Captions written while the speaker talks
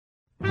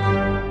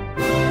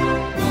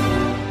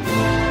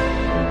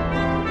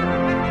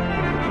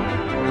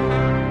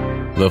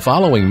The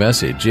following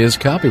message is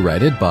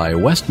copyrighted by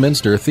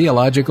Westminster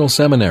Theological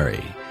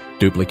Seminary.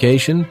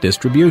 Duplication,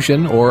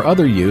 distribution, or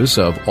other use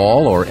of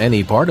all or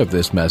any part of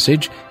this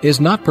message is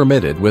not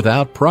permitted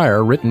without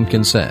prior written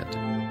consent.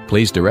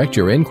 Please direct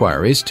your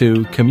inquiries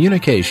to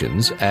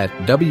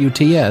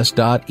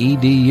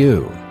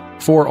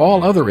communications@wts.edu. For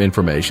all other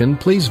information,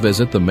 please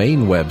visit the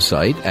main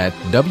website at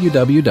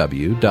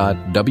www.wts.edu.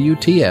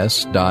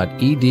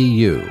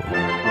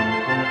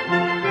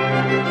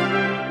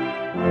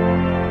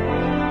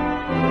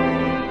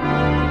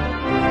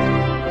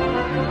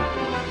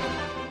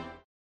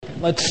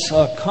 Let's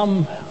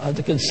come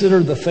to consider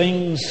the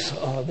things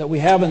that we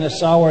have in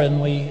this hour,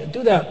 and we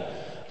do that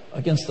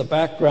against the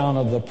background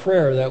of the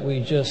prayer that we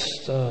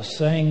just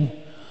sang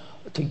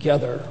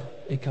together,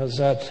 because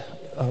that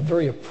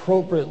very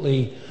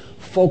appropriately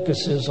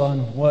focuses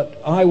on what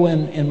I,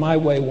 in my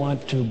way,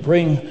 want to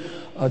bring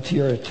to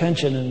your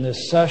attention in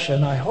this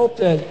session. I hope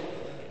that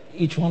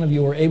each one of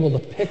you were able to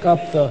pick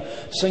up the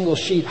single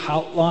sheet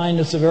outline.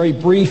 It's a very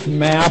brief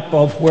map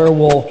of where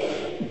we'll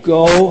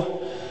go.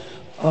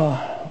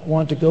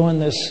 Want to go in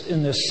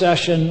this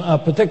session.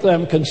 Particularly,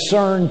 I'm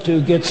concerned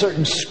to get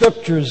certain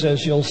scriptures,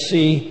 as you'll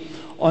see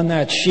on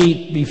that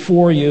sheet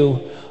before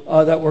you,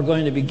 that we're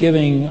going to be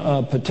giving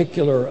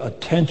particular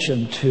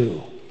attention to.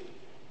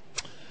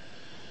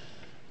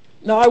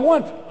 Now, I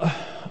want,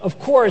 of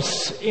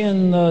course,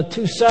 in the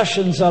two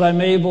sessions that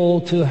I'm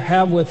able to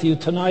have with you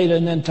tonight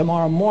and then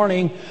tomorrow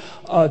morning,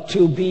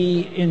 to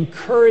be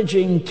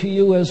encouraging to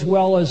you as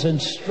well as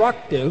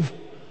instructive.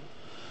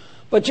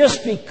 But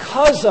just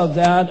because of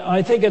that,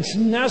 I think it's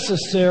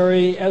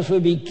necessary as we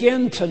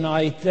begin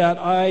tonight that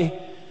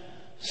I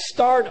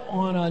start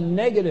on a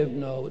negative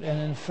note,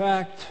 and in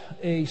fact,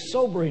 a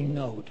sobering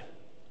note.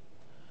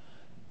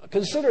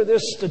 Consider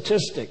this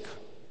statistic.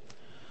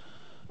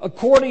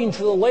 According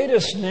to the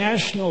latest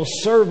national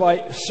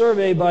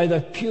survey by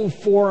the Pew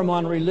Forum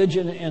on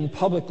Religion and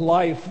Public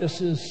Life,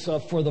 this is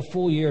for the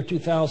full year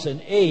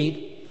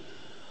 2008,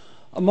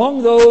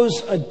 among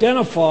those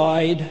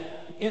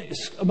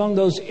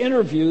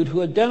interviewed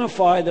who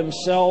identify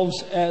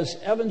themselves as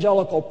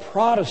evangelical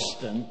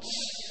Protestants,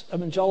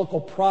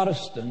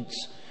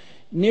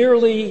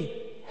 nearly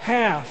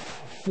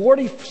half,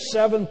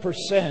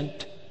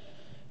 47%,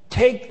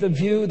 take the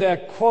view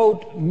that,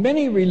 quote,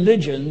 many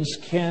religions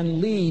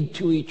can lead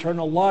to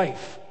eternal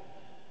life.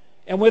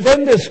 And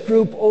within this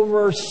group,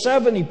 over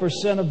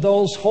 70% of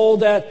those hold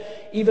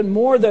that even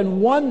more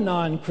than one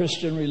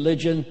non-Christian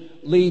religion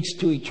leads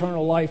to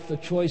eternal life. The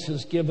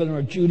choices given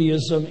are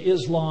Judaism,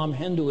 Islam,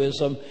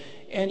 Hinduism,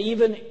 and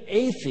even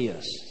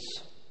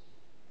atheists.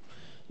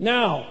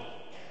 Now,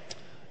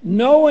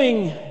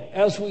 knowing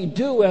as we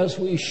do, as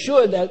we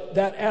should,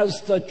 that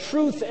as the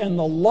truth and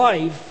the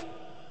life,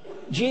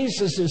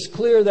 Jesus is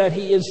clear that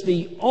He is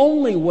the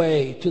only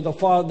way to the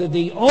Father,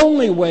 the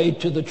only way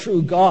to the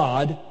true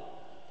God.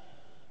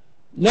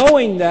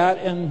 Knowing that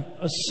and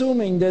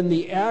assuming then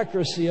the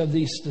accuracy of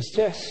these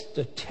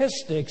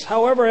statistics,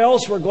 however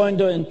else we're going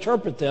to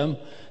interpret them,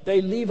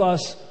 they leave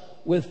us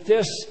with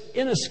this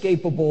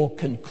inescapable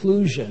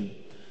conclusion.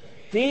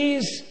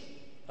 These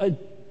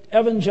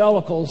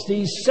evangelicals,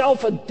 these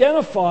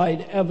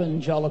self-identified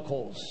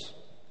evangelicals,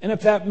 and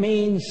if that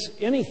means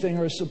anything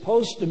or is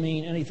supposed to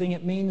mean anything,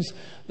 it means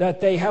that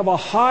they have a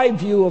high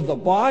view of the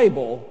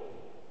Bible.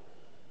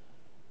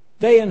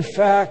 They, in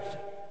fact,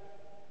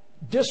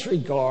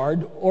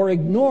 disregard or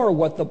ignore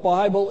what the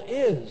Bible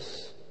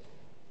is,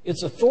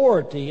 its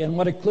authority, and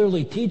what it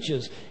clearly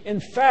teaches. In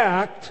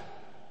fact,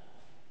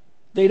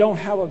 they don't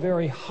have a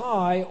very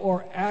high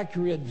or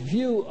accurate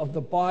view of the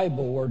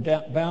Bible, we're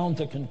bound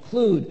to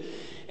conclude.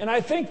 And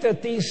I think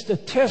that these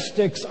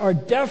statistics are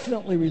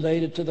definitely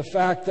related to the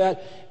fact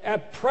that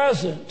at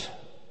present,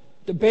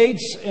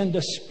 debates and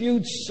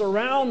disputes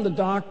surround the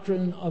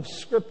doctrine of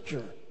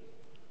Scripture,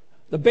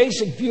 the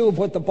basic view of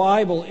what the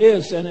Bible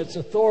is and its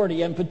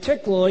authority, and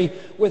particularly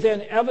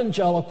within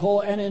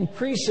evangelical and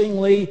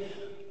increasingly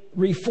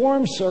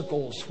Reformed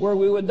circles, where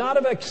we would not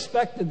have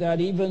expected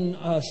that even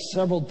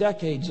several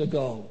decades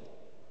ago,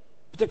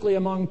 particularly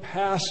among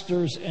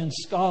pastors and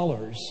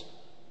scholars.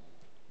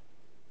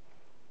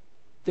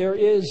 There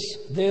is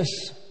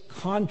this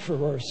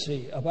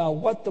controversy about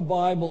what the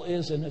Bible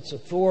is and its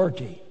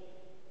authority.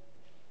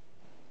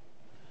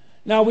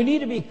 Now, we need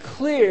to be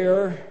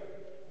clear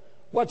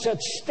what's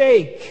at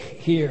stake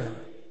here,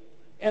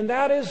 and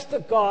that is the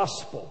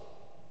gospel.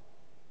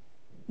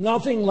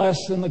 Nothing less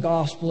than the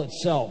gospel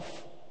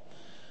itself.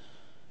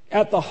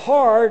 At the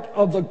heart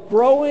of the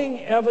growing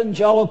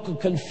evangelical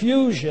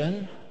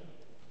confusion,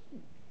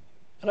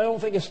 and I don't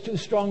think it's too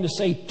strong to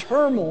say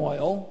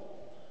turmoil,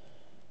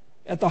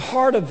 at the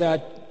heart of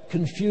that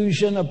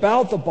confusion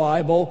about the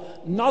Bible,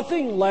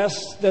 nothing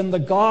less than the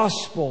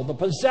gospel, the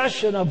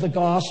possession of the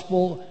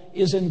gospel,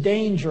 is in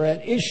danger,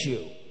 at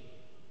issue.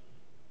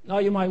 Now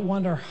you might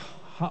wonder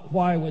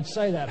why I would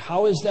say that.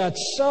 How is that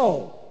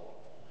so?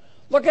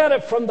 Look at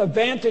it from the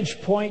vantage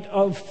point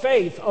of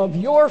faith, of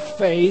your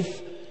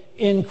faith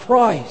in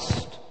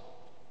Christ.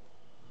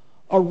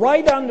 A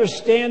right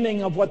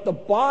understanding of what the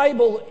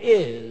Bible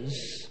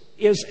is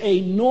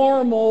a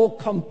normal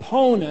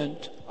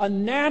component, a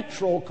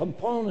natural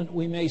component,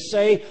 we may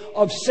say,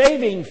 of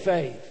saving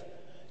faith.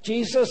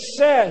 Jesus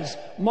says,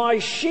 "My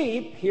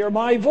sheep hear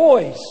my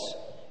voice."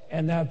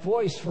 And that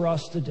voice for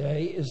us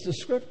today is the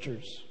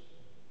Scriptures.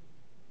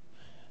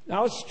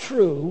 Now, it's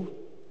true,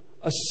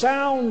 a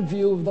sound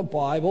view of the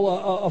Bible,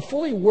 a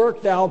fully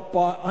worked out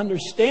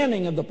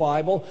understanding of the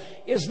Bible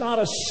is not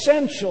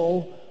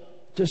essential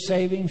to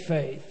saving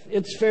faith.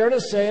 It's fair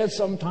to say, it's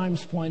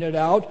sometimes pointed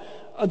out,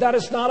 that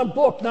it's not a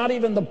book, not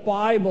even the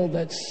Bible,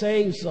 that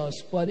saves us,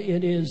 but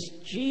it is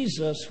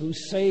Jesus who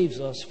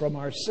saves us from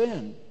our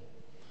sin.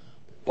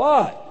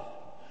 But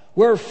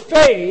where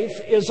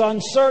faith is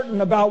uncertain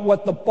about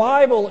what the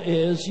Bible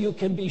is, you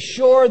can be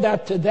sure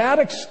that to that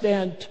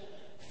extent,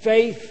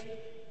 faith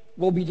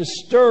will be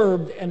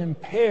disturbed and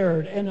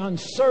impaired and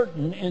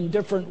uncertain in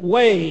different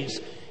ways.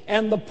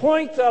 And the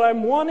point that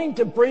I'm wanting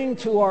to bring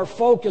to our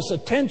focus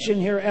attention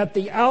here at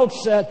the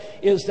outset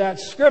is that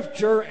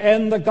Scripture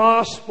and the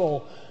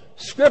Gospel,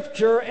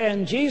 Scripture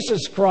and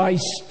Jesus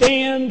Christ,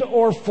 stand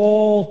or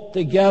fall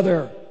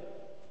together.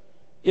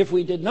 If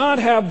we did not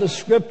have the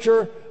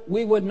Scripture,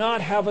 we would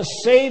not have a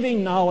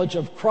saving knowledge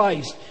of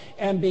Christ.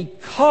 And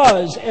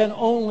because and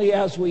only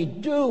as we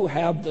do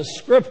have the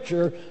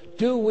Scripture,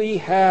 do we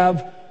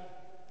have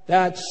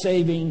that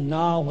saving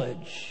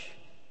knowledge.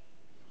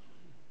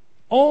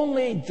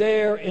 Only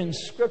there in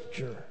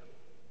Scripture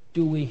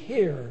do we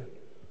hear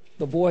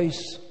the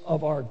voice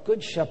of our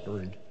Good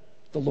Shepherd,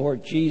 the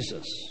Lord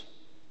Jesus.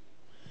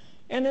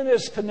 And in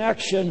this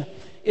connection,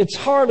 it's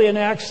hardly an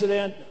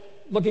accident,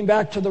 looking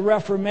back to the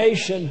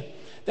Reformation,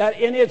 that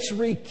in its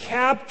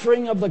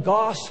recapturing of the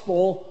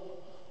gospel,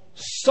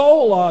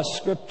 sola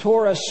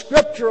scriptura,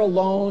 Scripture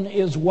alone,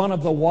 is one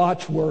of the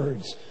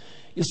watchwords.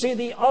 You see,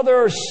 the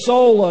other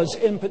solas,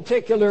 in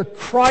particular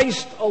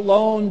Christ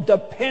alone,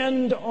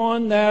 depend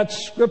on that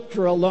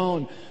Scripture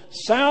alone.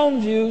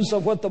 Sound views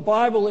of what the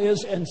Bible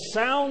is and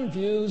sound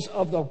views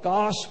of the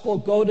gospel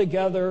go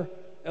together.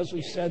 As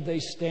we said, they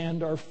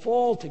stand or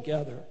fall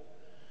together.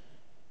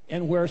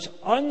 And where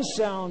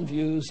unsound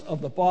views of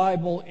the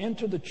Bible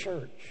enter the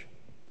church,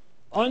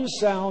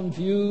 unsound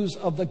views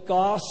of the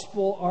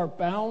gospel are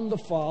bound to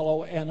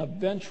follow, and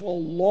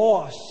eventual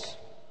loss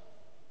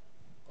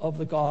of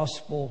the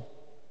gospel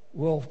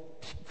will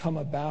come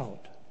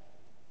about.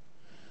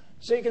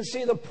 So you can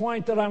see the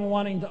point that I'm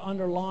wanting to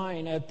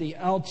underline at the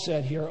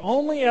outset here.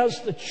 Only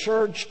as the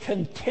church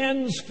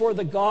contends for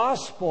the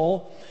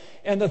gospel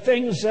and the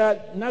things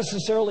that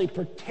necessarily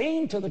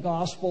pertain to the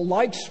gospel,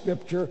 like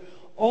Scripture,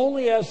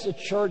 only as the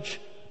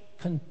church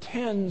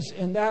contends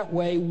in that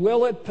way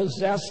will it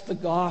possess the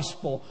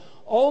gospel.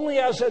 Only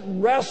as it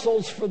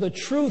wrestles for the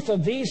truth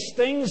of these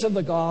things of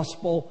the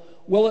gospel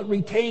will it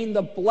retain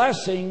the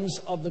blessings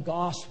of the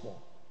gospel.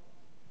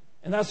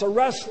 And that's a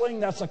wrestling,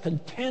 that's a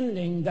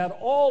contending that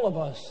all of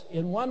us,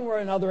 in one way or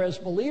another, as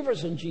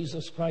believers in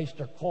Jesus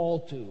Christ, are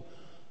called to.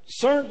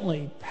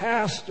 Certainly,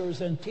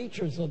 pastors and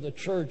teachers of the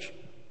church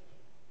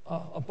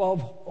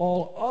above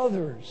all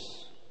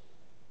others.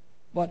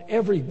 But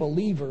every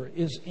believer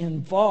is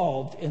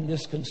involved in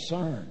this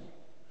concern.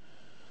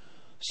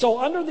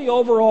 So under the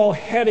overall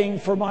heading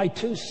for my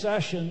two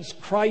sessions,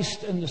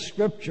 Christ and the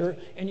Scripture,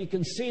 and you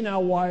can see now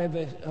why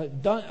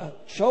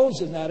I've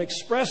chosen that,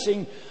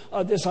 expressing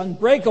this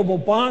unbreakable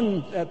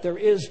bond that there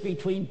is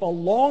between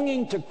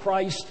belonging to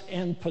Christ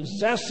and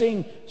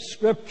possessing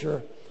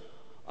Scripture,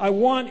 I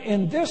want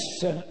in this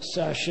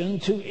session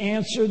to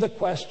answer the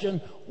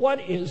question,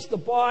 what is the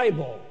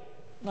Bible?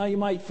 Now you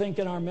might think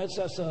in our midst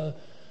that's a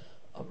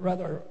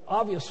rather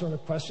obvious sort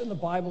of question. The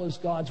Bible is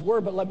God's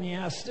Word, but let me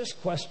ask this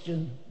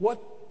question.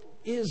 What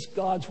is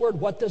God's Word?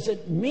 What does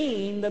it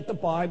mean that the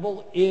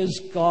Bible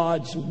is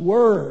God's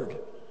Word?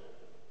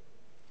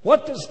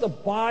 What does the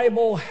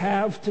Bible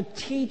have to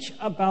teach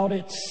about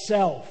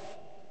itself?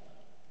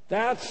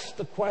 That's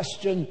the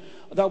question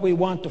that we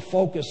want to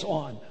focus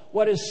on.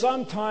 What is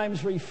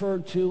sometimes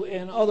referred to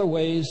in other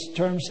ways,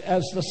 terms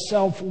as the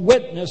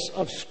self-witness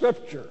of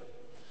Scripture.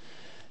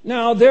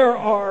 Now, there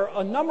are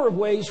a number of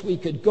ways we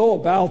could go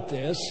about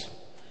this,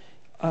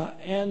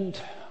 and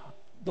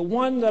the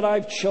one that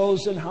I've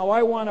chosen, how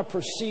I want to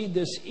proceed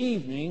this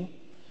evening,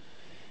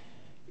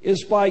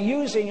 is by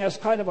using as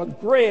kind of a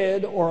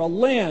grid or a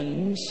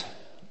lens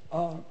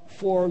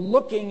for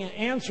looking and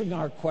answering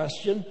our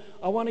question.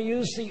 I want to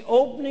use the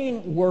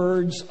opening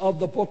words of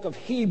the book of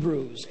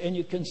Hebrews, and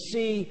you can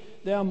see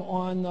them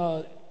on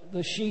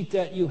the sheet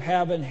that you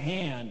have in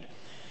hand.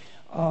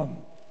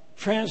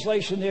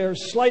 Translation there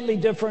is slightly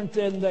different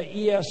than the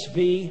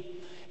ESV.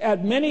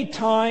 At many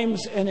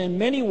times and in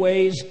many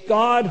ways,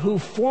 God, who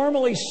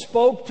formerly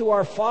spoke to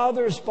our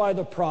fathers by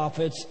the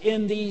prophets,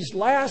 in these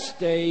last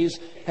days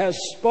has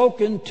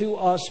spoken to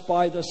us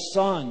by the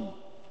Son.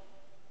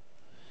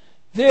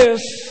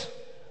 This,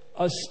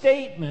 a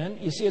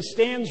statement, you see it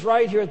stands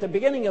right here at the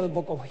beginning of the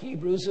book of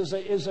Hebrews, is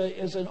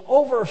an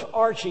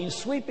overarching,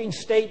 sweeping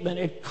statement.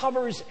 It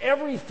covers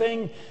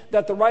everything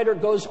that the writer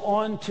goes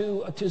on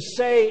to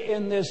say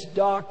in this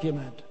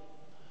document.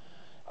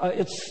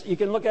 You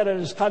can look at it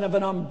as kind of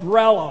an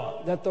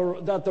umbrella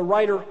that the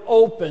writer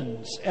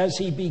opens as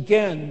he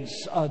begins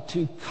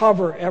to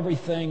cover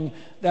everything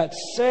that's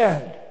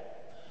said.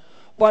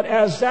 But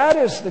as that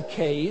is the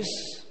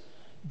case,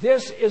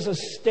 this is a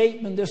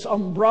statement, this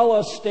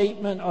umbrella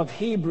statement of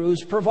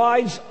Hebrews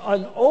provides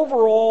an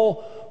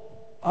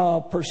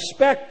overall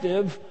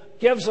perspective,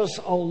 gives us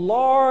a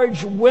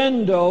large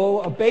window,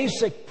 a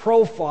basic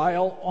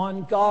profile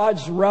on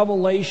God's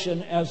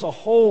revelation as a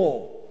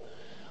whole.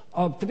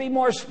 To be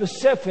more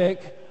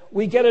specific,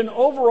 we get an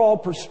overall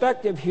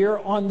perspective here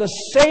on the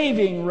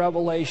saving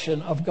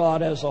revelation of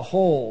God as a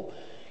whole.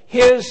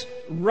 His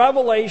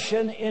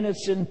revelation in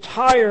its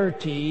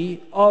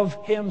entirety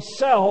of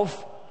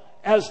Himself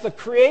as the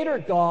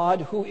Creator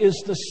God who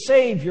is the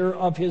Savior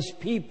of His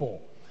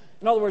people.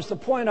 In other words, the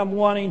point I'm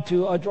wanting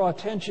to draw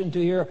attention to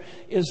here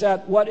is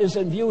that what is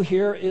in view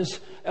here is,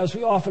 as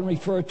we often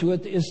refer to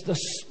it, is the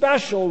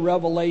special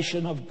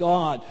revelation of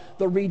God,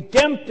 the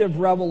redemptive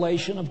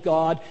revelation of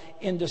God,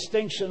 in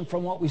distinction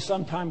from what we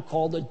sometimes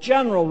call the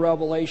general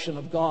revelation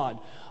of God.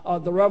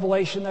 The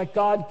revelation that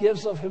God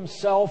gives of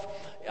Himself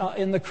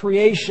in the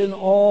creation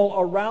all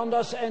around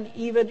us and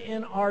even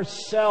in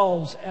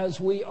ourselves as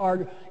we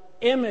are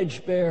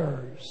image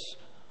bearers.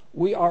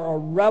 We are a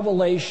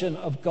revelation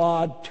of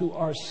God to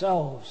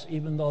ourselves,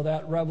 even though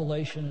that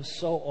revelation is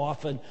so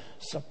often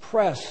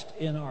suppressed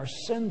in our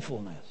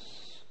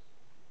sinfulness.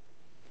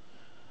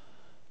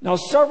 Now,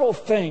 several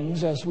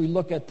things, as we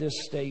look at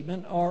this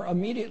statement, are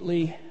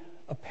immediately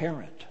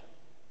apparent.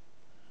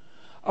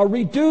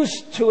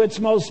 Reduced to its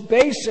most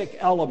basic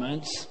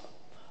elements,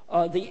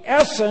 the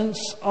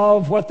essence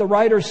of what the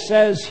writer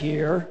says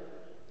here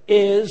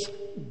is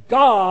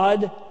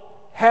God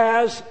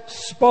has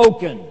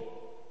spoken.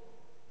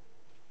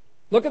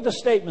 Look at the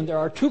statement. There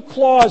are two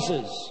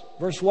clauses,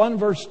 verse 1,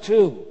 verse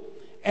 2.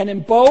 And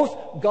in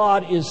both,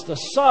 God is the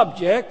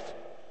subject,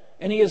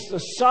 and He is the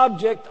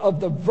subject of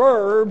the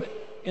verb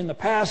in the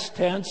past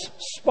tense,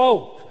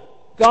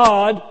 spoke.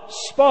 God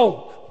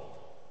spoke.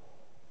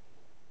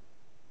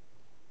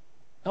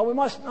 Now, we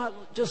must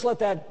not just let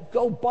that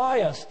go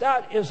by us.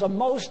 That is a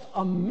most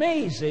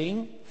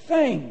amazing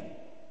thing.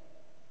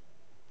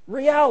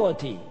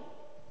 Reality.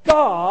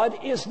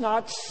 God is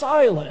not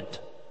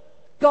silent.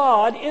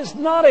 God is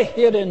not a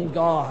hidden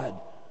God,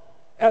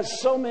 as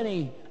so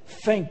many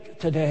think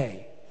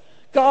today.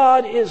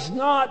 God is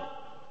not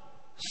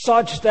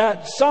such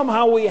that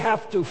somehow we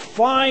have to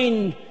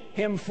find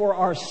Him for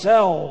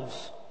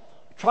ourselves,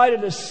 try to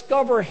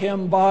discover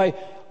Him by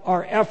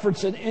our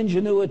efforts and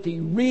ingenuity,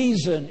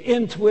 reason,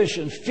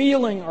 intuition,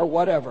 feeling, or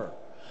whatever.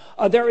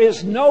 There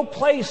is no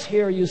place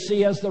here, you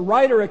see, as the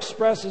writer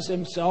expresses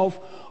himself,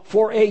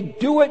 for a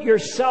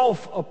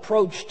do-it-yourself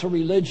approach to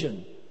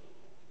religion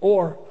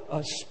or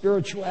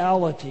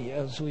spirituality,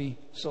 as we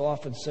so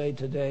often say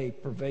today,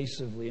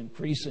 pervasively,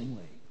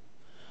 increasingly.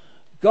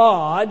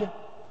 God,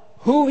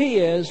 who He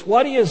is,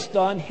 what He has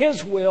done,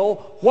 His will,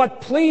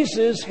 what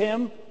pleases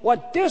Him,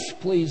 what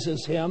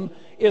displeases Him,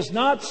 is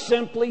not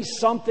simply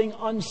something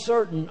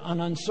uncertain,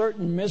 an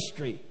uncertain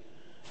mystery,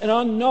 an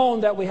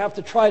unknown that we have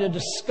to try to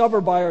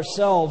discover by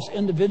ourselves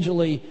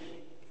individually,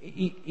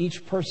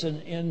 each person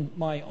in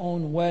my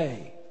own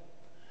way.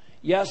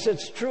 Yes,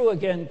 it's true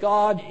again,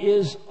 God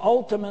is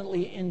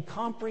ultimately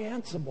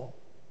incomprehensible.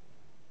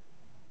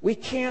 We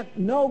can't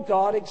know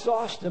God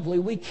exhaustively.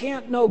 We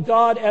can't know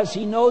God as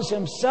He knows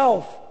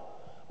Himself.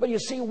 But you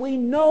see, we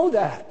know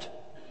that.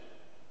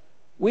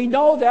 We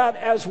know that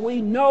as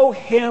we know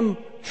Him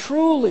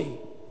truly.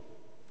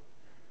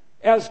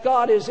 As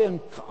God is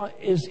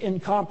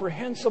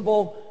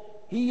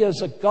incomprehensible, He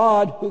is a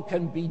God who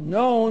can be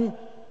known.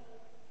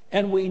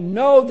 And we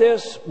know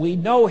this, we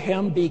know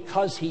Him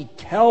because He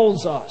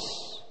tells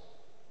us.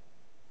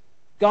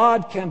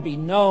 God can be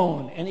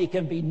known, and He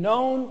can be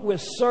known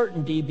with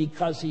certainty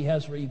because He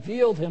has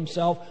revealed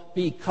Himself,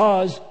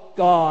 because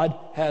God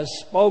has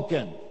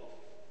spoken.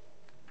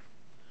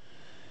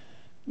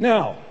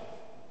 Now,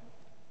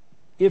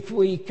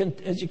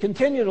 as you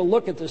continue to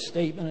look at this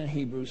statement in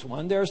Hebrews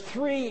 1, there's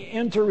three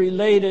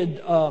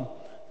interrelated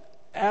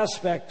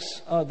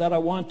aspects that I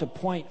want to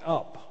point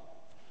up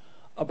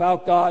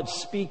about God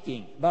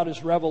speaking, about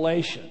His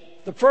revelation.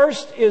 The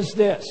first is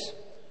this.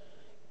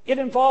 It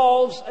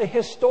involves a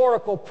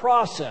historical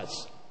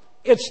process.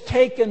 It's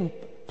taken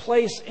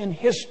place in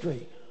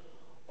history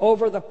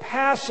over the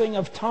passing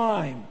of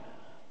time.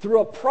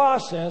 Through a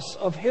process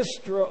of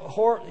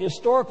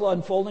historical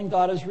unfolding,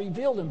 God has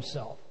revealed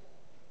Himself.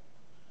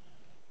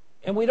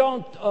 And we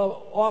don't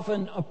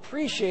often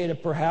appreciate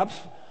it, perhaps,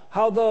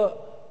 how the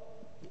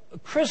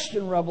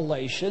Christian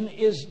revelation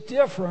is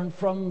different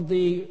from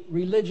the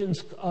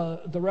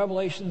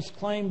revelations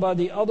claimed by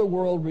the other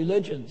world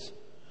religions.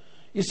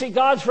 You see,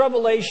 God's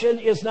revelation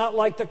is not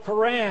like the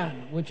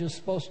Quran, which is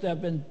supposed to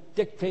have been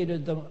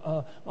dictated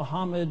to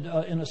Muhammad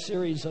in a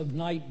series of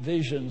night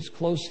visions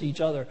close to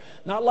each other.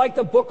 Not like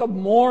the Book of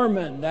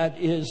Mormon that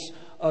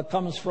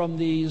comes from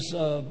these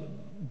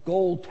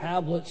gold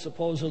tablets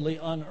supposedly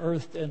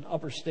unearthed in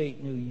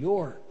upstate New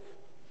York.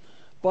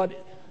 But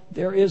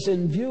there is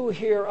in view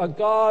here a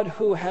God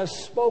who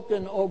has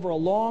spoken over a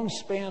long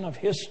span of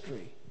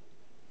history.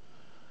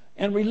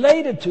 And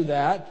related to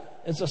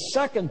that is a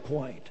second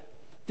point.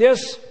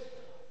 This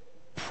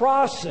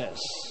process,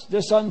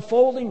 this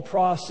unfolding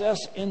process,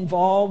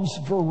 involves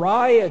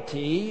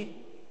variety,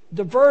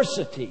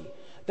 diversity.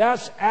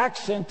 That's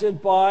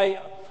accented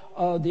by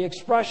the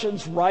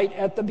expressions right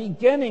at the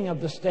beginning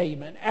of the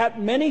statement,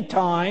 at many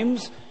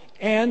times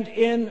and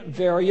in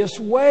various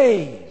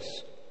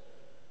ways.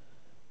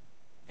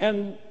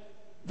 And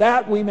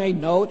that, we may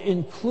note,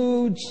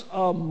 includes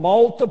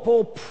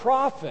multiple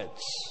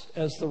prophets,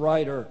 as the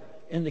writer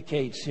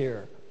indicates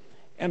here.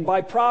 And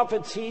by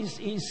prophets,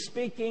 he's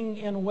speaking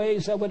in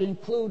ways that would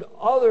include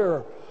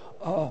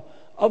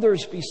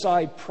others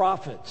beside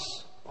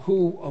prophets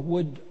who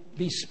would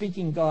be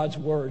speaking God's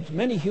words.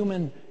 Many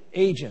human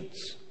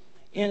agents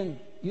in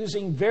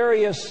using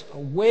various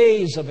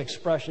ways of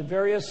expression,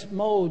 various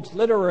modes,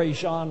 literary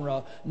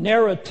genre,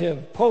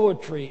 narrative,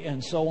 poetry,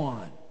 and so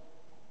on.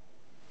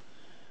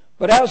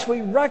 But as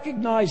we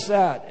recognize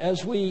that,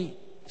 as we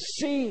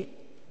see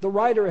the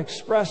writer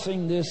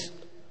expressing this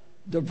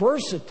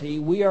diversity,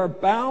 we are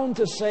bound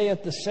to say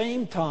at the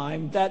same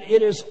time that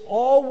it is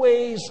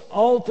always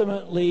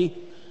ultimately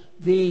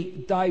the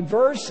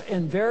diverse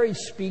and varied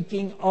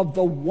speaking of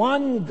the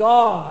one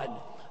God.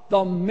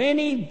 The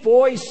many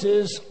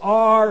voices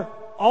are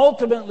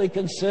ultimately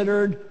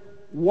considered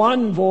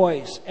one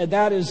voice, and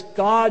that is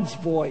God's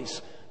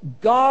voice.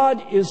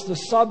 God is the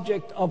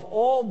subject of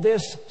all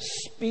this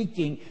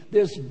speaking,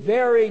 this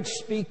varied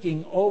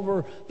speaking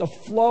over the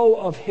flow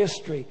of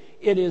history.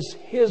 It is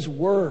His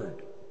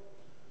Word.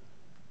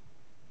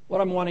 What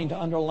I'm wanting to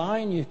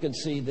underline, you can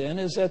see then,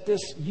 is that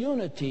this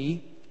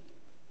unity,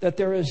 that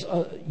there is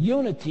a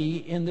unity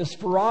in this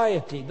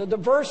variety. The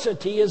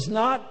diversity is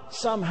not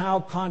somehow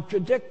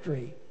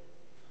contradictory.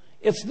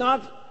 It's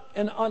not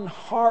an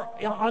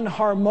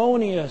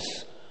unharmonious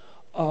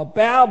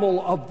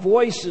babble of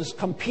voices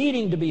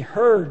competing to be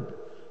heard,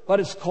 but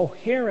it's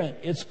coherent,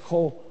 it's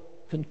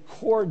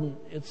concordant,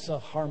 it's a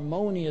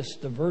harmonious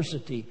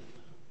diversity.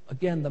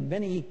 Again, the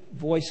many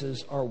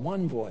voices are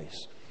one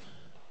voice.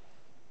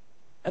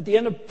 At the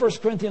end of 1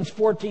 Corinthians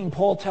 14,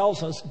 Paul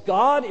tells us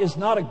God is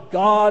not a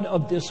God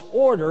of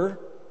disorder,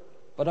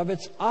 but of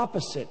its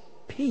opposite,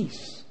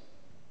 peace.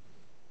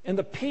 And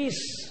the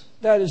peace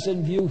that is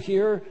in view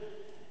here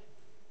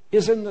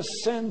is in the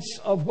sense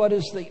of what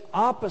is the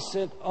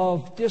opposite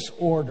of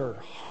disorder,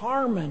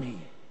 harmony,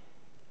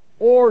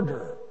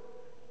 order.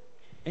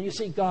 And you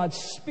see, God's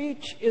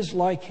speech is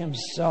like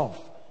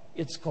Himself.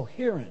 It's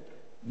coherent,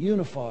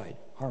 unified,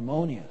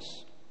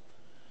 harmonious.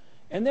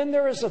 And then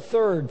there is a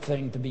third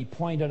thing to be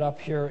pointed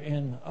up here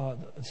in the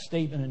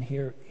statement in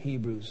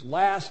Hebrews.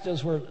 Last,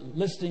 as we're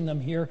listing them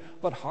here,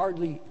 but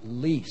hardly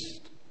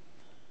least.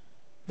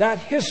 That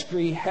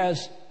history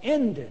has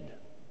ended.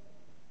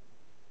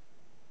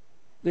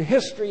 The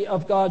history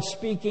of God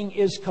speaking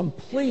is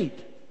complete.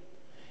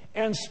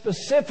 And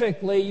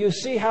specifically, you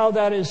see how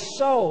that is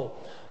so.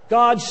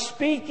 God's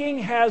speaking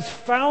has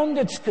found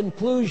its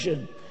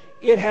conclusion.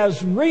 It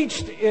has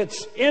reached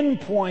its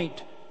end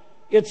point,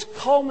 its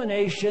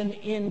culmination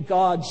in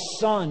God's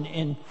Son,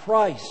 in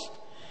Christ.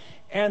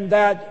 And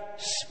that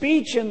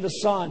speech in the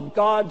Son,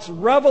 God's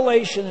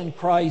revelation in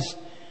Christ,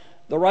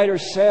 the writer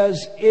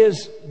says,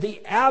 is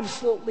the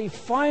absolutely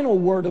final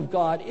word of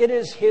God. It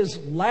is His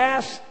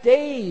last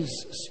days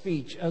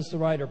speech, as the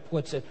writer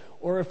puts it.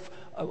 Or if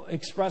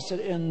express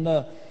it in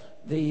the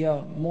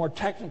more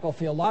technical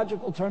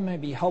theological term, may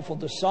be helpful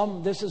to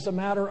some, this is a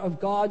matter of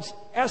God's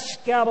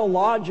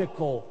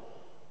eschatological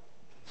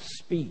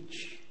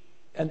speech.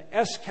 An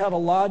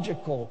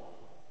eschatological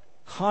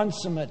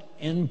consummate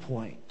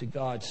endpoint to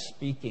God's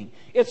speaking.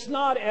 It's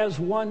not, as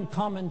one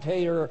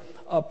commentator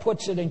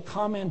puts it in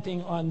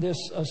commenting on this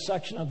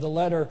section of the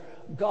letter,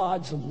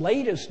 God's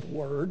latest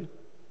word,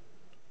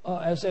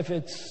 as if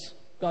it's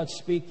God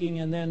speaking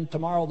and then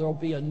tomorrow there'll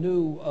be a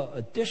new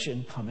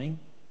edition coming.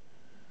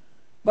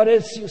 But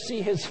it's, you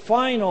see, His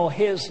final,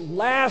 His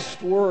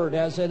last word,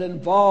 as it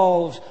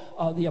involves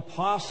the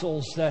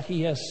apostles that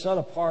He has set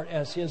apart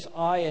as His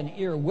eye and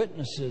ear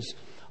witnesses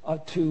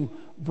to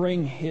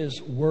bring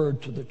His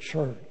word to the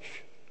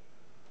church.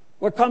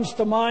 What comes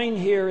to mind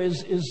here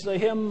is the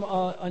hymn,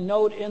 a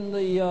note in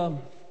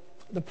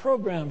the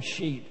program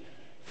sheet,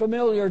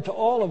 familiar to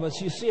all of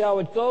us. You see how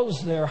it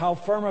goes there, how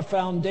firm a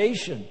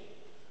foundation.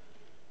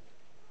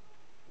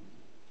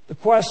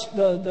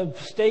 The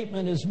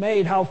statement is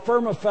made, how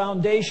firm a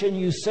foundation,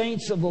 you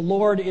saints of the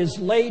Lord, is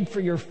laid for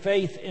your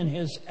faith in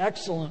His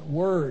excellent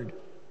word.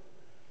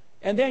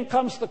 And then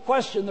comes the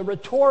question, the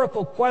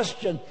rhetorical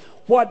question,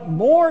 what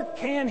more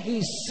can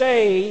He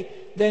say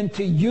than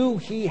to you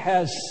He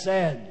has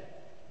said?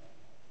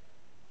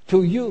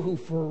 To you who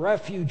for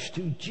refuge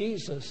to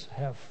Jesus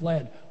have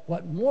fled.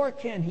 What more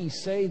can He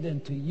say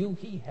than to you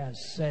He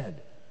has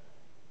said?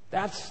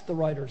 That's the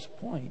writer's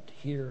point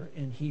here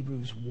in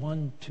Hebrews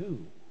 1:2.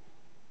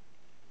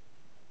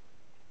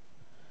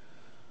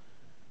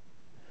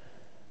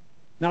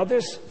 Now,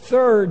 this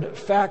third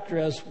factor,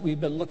 as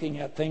we've been looking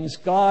at things,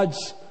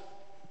 God's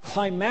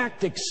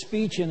climactic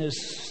speech in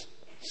his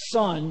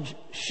Son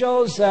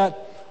shows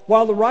that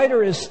while the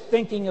writer is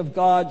thinking of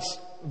God's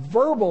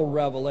verbal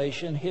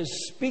revelation,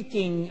 his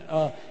speaking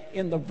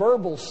in the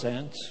verbal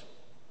sense,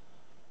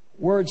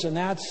 words in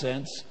that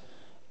sense,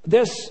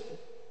 this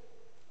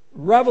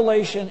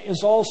revelation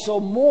is also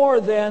more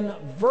than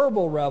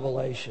verbal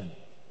revelation.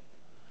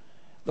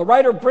 The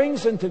writer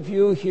brings into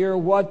view here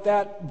what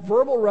that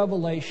verbal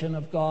revelation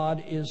of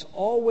God is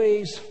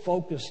always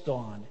focused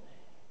on,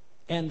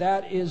 and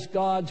that is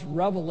God's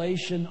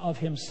revelation of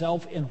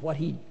himself in what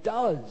he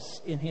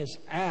does in his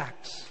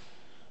acts.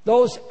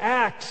 Those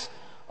acts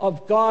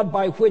of God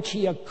by which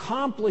he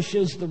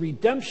accomplishes the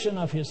redemption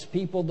of his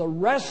people, the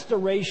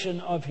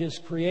restoration of his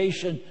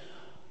creation,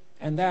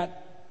 and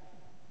that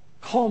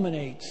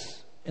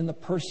culminates in the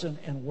person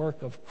and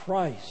work of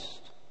Christ.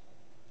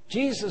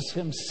 Jesus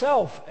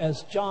himself,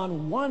 as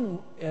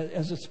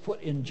it's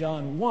put in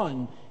John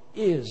 1,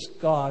 is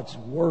God's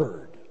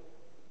Word.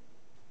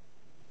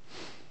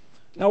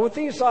 Now, with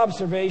these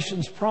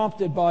observations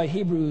prompted by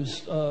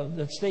Hebrews,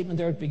 that statement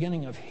there at the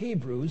beginning of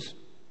Hebrews,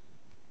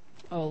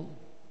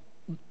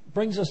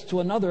 brings us to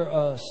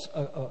another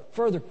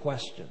further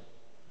question.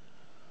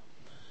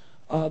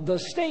 The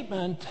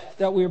statement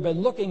that we've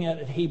been looking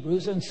at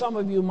Hebrews, and some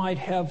of you might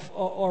have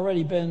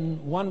already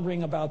been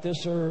wondering about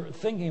this or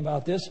thinking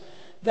about this,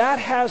 that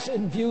has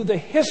in view the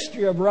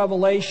history of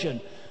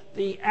revelation,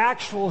 the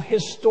actual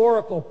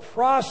historical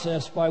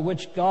process by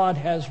which God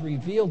has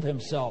revealed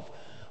himself.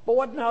 But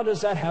what now does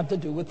that have to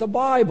do with the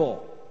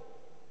Bible?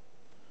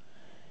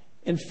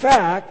 In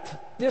fact,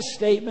 this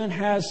statement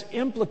has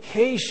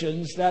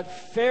implications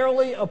that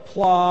fairly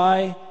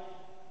apply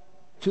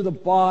to the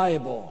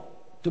Bible,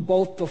 to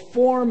both the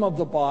form of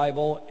the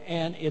Bible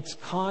and its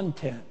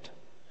content.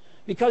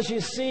 Because you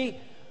see,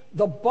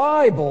 the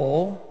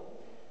Bible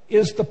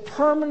is the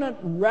permanent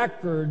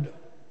record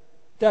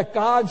that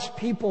God's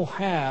people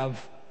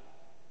have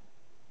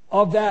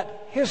of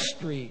that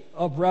history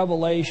of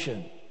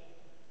revelation.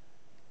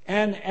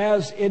 And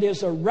as it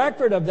is a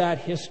record of that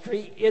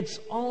history, its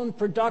own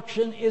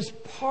production is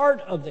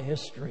part of the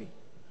history.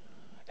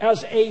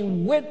 As a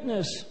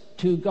witness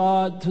to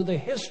God, to the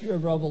history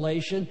of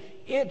revelation,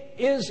 it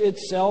is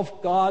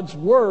itself God's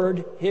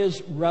Word,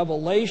 his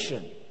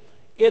revelation.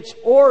 Its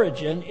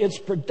origin, its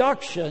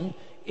production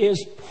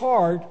is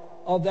part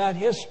of that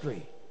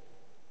history.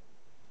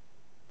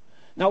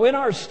 Now, in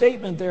our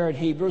statement there at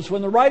Hebrews,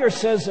 when the writer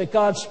says that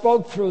God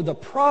spoke through the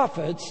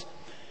prophets,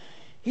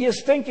 he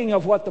is thinking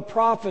of what the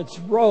prophets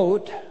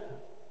wrote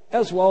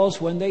as well as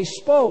when they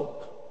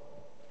spoke.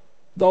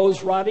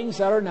 Those writings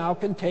that are now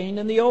contained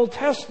in the Old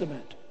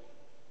Testament.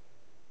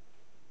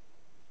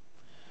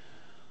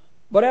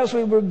 But as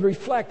we would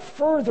reflect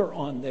further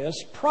on this,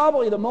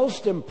 probably the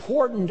most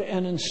important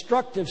and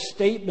instructive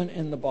statement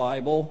in the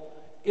Bible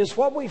is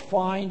what we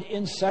find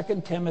in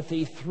 2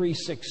 Timothy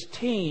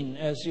 3:16,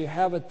 as you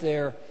have it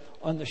there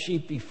on the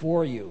sheet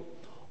before you.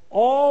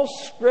 All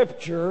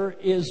Scripture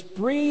is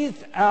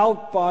breathed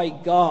out by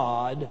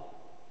God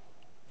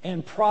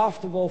and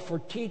profitable for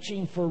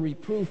teaching, for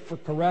reproof, for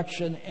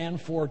correction,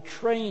 and for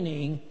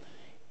training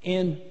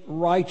in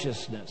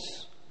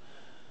righteousness.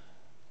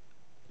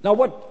 Now,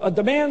 what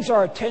demands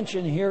our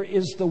attention here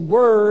is the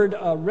word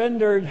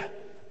rendered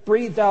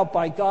breathed out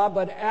by God,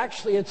 but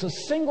actually it's a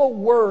single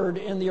word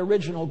in the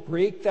original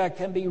Greek that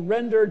can be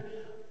rendered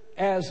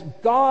as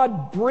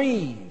God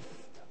breathed.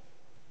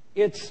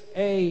 It's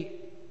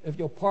if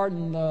you'll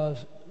pardon the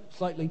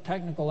slightly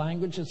technical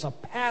language, it's a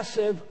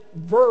passive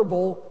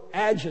verbal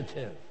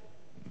adjective.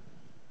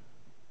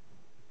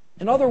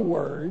 In other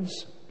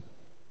words,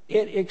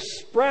 it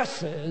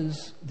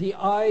expresses the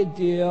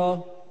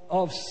idea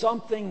of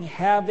something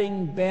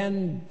having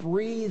been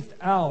breathed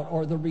out,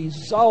 or the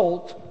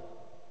result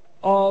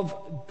of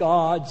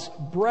God's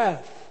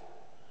breath.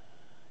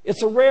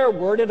 It's a rare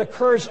word. It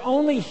occurs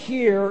only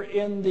here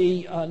in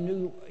the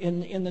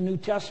New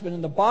Testament,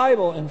 in the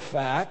Bible, in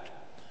fact.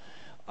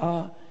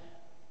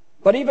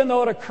 But even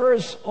though it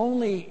occurs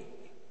only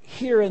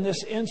here in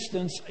this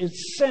instance,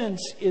 its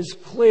sense is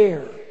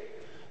clear.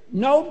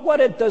 Note what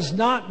it does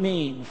not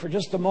mean for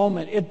just a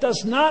moment. It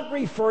does not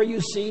refer, you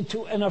see,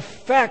 to an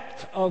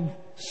effect of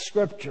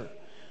Scripture.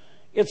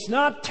 It's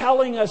not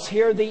telling us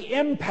here the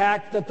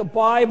impact that the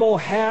Bible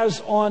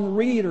has on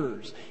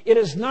readers. It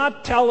is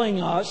not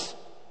telling us,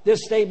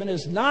 this statement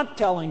is not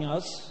telling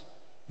us,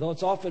 though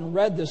it's often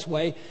read this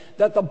way,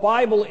 that the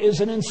Bible is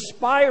an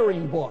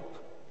inspiring book.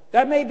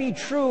 That may be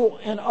true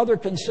in other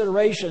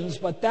considerations,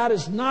 but that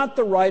is not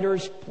the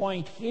writer's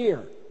point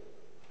here.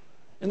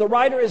 And the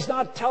writer is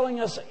not telling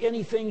us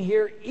anything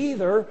here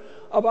either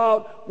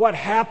about what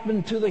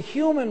happened to the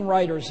human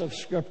writers of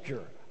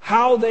Scripture,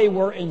 how they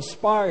were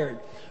inspired.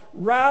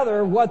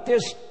 Rather, what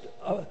this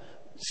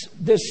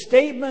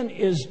statement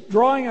is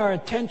drawing our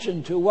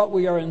attention to, what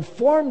we are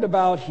informed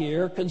about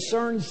here,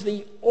 concerns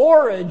the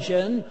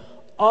origin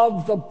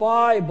of the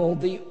Bible,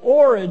 the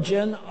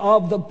origin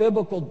of the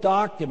biblical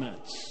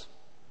documents.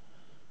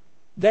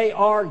 They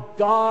are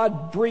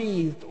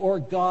God-breathed or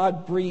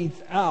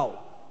God-breathed out.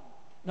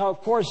 Now,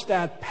 of course,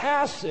 that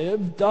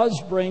passive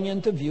does bring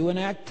into view an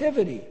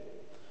activity.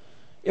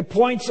 It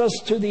points us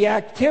to the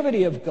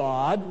activity of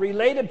God,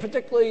 related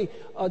particularly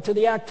to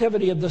the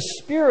activity of the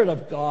Spirit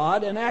of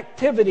God, an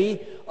activity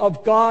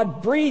of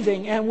God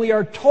breathing. And we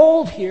are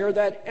told here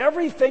that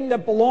everything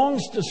that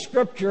belongs to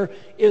Scripture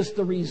is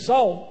the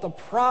result, the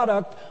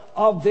product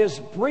of this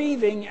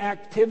breathing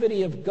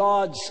activity of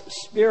God's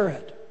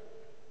Spirit.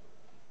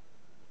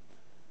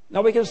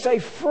 Now we can say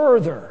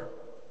further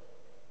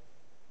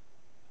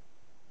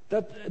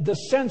that the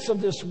sense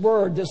of this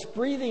word, this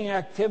breathing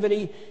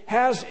activity,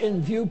 has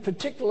in view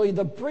particularly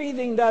the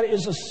breathing that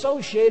is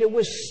associated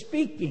with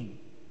speaking.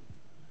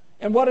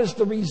 And what is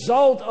the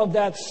result of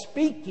that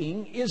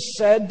speaking is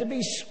said to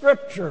be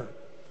Scripture.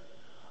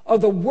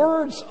 The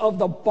words of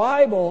the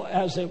Bible,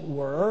 as it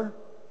were,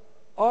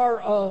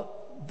 are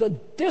the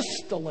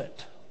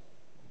distillate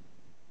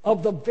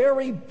of the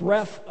very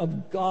breath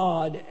of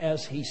God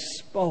as He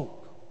spoke.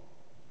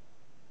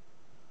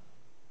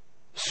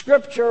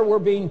 Scripture, we're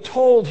being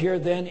told here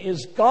then,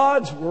 is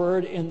God's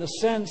Word in the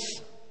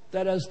sense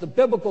that as the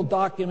biblical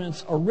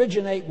documents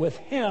originate with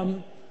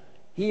Him,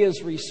 He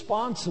is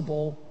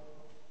responsible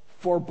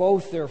for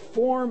both their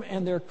form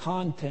and their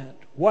content.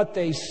 What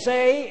they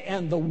say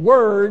and the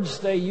words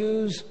they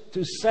use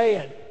to say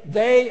it,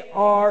 they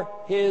are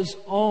His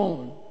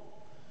own.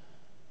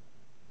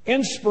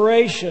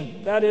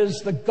 Inspiration, that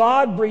is the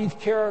God-breathed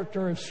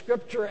character of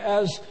Scripture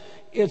as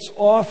it's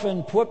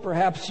often put,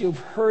 perhaps you've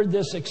heard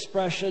this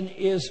expression,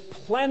 is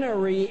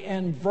plenary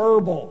and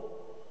verbal.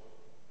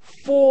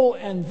 Full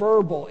and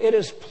verbal. It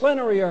is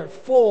plenary or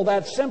full.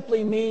 That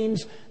simply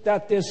means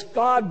that this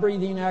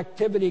God-breathing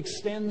activity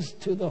extends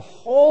to the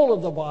whole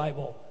of the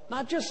Bible,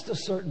 not just to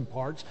certain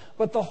parts,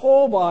 but the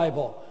whole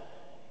Bible.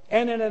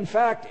 And it in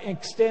fact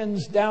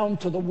extends down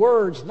to the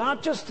words,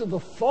 not just to the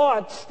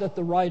thoughts that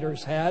the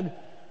writers had,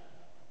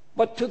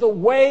 but to the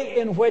way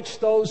in which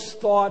those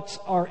thoughts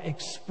are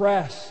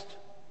expressed.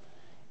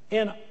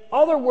 In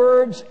other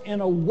words,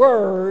 in a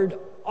word,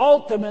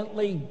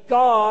 ultimately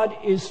God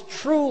is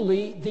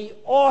truly the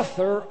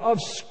author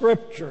of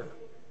Scripture.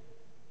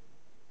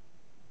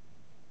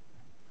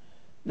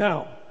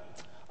 Now,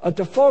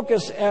 to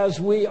focus as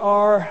we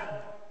are,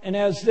 and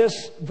as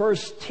this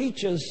verse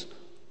teaches,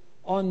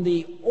 on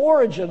the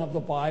origin of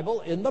the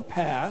Bible in the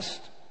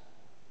past,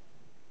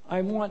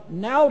 I want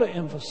now to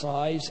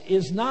emphasize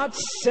is not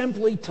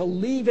simply to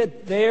leave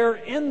it there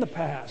in the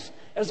past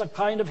as a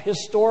kind of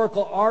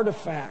historical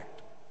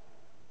artifact,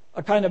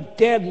 a kind of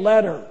dead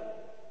letter.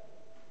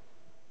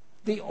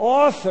 The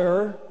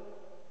author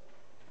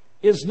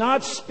is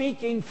not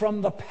speaking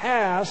from the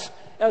past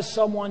as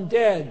someone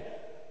dead,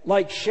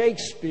 like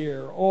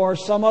Shakespeare or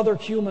some other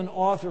human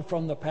author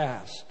from the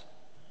past.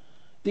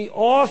 The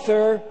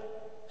author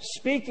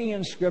speaking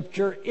in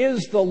Scripture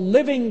is the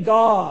living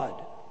God.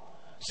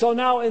 So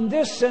now in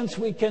this sense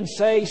we can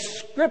say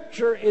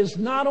Scripture is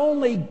not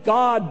only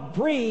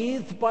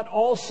God-breathed, but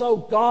also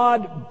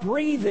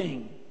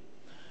God-breathing.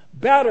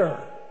 Better,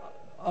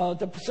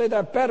 to say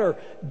that better,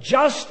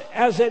 just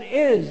as it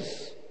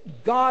is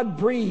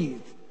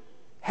God-breathed,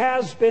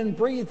 has been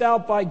breathed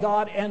out by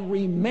God and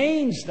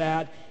remains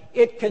that,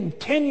 it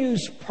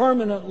continues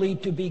permanently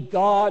to be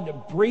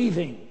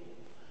God-breathing.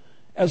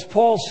 As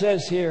Paul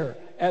says here,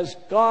 as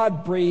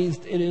God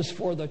breathed, it is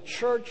for the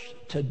church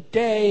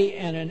today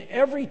and in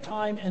every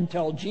time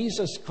until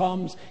Jesus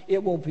comes.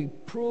 It will be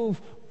proved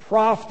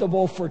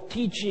profitable for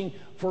teaching,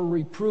 for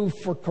reproof,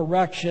 for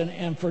correction,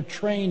 and for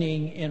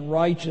training in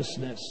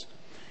righteousness.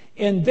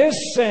 In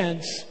this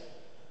sense,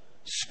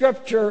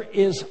 Scripture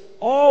is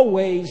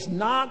always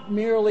not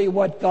merely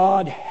what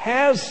God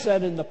has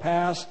said in the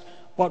past,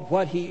 but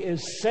what He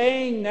is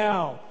saying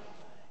now.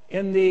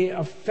 In the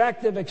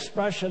effective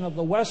expression of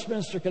the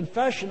Westminster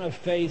Confession of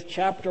Faith,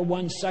 chapter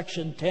 1,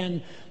 section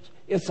 10,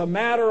 it's a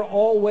matter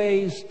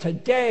always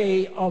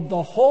today of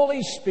the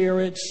Holy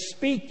Spirit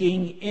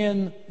speaking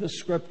in the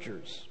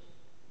Scriptures.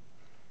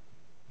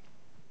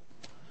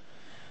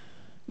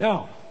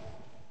 Now,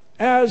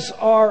 as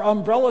our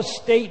umbrella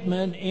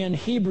statement in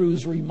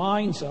Hebrews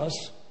reminds us,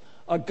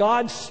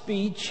 God's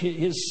speech,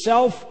 His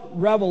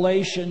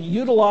self-revelation,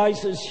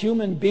 utilizes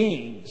human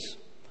beings.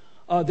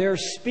 Their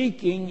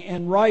speaking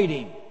and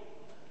writing.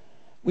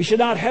 We should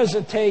not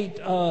hesitate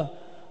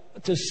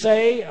to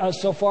say,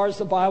 so far as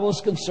the Bible is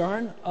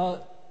concerned,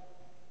 the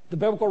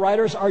biblical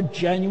writers are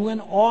genuine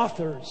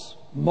authors.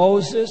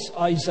 Moses,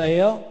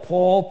 Isaiah,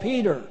 Paul,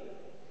 Peter.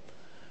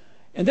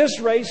 And this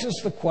raises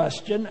the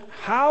question,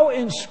 how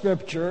in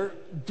Scripture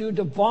do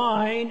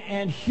divine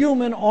and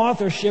human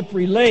authorship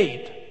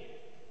relate?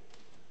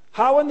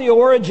 How in the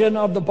origin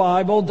of the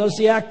Bible does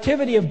the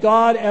activity of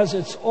God as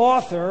its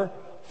author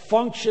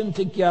function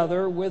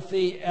together with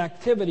the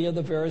activity of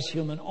the various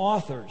human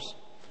authors?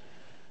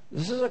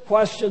 This is a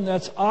question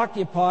that's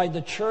occupied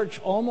the church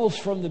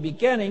almost from the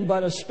beginning,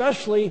 but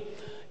especially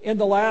in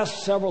the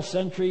last several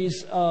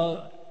centuries,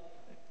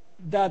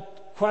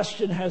 that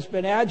question has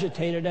been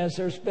agitated as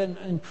there's been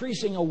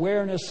increasing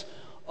awareness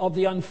of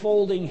the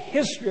unfolding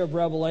history of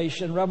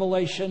Revelation.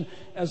 Revelation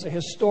as a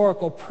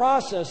historical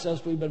process,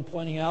 as we've been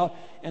pointing out,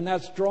 and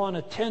that's drawn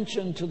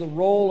attention to the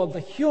role of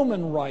the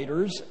human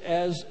writers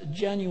as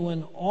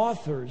genuine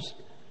authors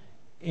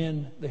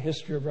in the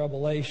history of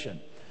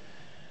Revelation.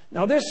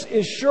 Now, this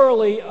is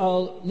surely a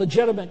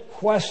legitimate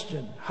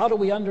question. How do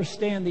we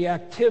understand the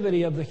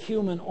activity of the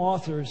human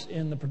authors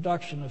in the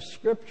production of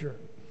Scripture?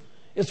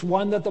 It's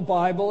one that the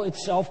Bible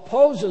itself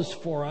poses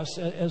for us,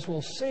 as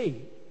we'll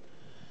see.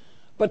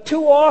 But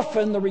too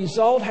often, the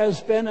result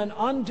has been an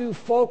undue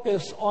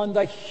focus on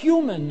the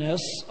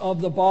humanness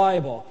of the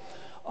Bible,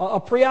 a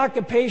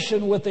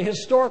preoccupation with the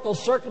historical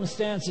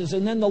circumstances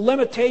and then the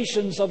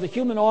limitations of the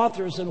human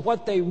authors and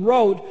what they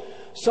wrote,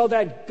 so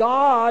that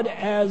God,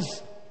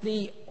 as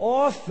the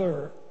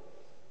author,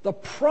 the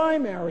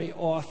primary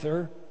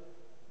author,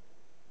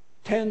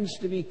 tends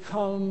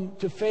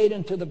to fade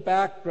into the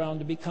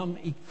background, to become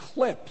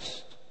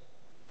eclipsed.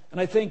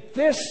 And I think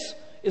this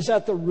is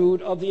at the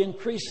root of the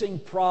increasing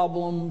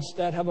problems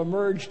that have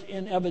emerged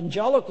in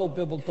evangelical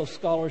biblical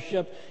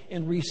scholarship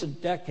in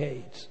recent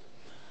decades.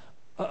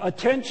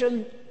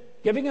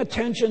 Giving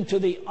attention to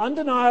the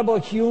undeniable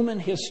human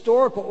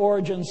historical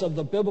origins of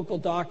the biblical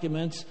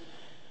documents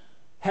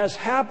has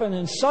happened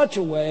in such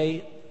a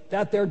way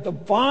that their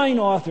divine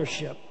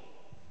authorship,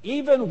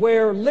 even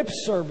where lip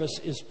service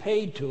is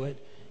paid to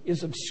it,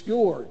 is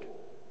obscured,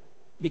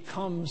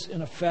 becomes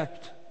in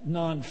effect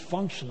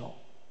non-functional.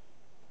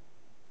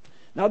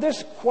 Now,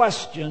 this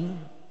question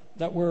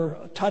that we're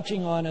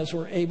touching on, as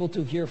we're able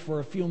to here for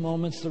a few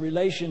moments, the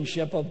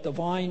relationship of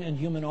divine and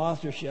human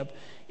authorship,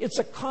 it's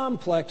a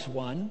complex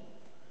one.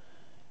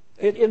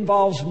 It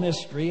involves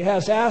mystery. It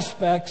has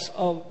aspects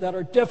that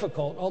are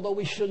difficult, although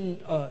we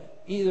shouldn't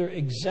either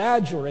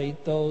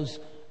exaggerate those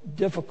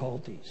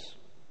difficulties.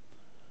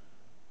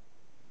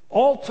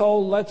 All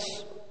told,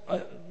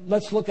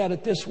 let's look at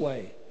it this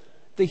way.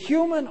 The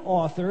human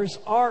authors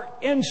are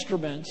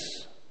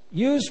instruments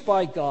used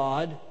by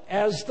God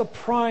as the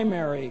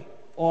primary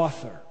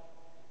author.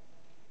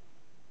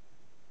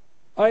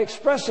 I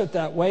express it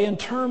that way in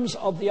terms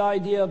of the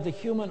idea of the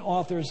human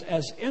authors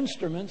as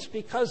instruments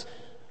because,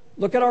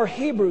 look at our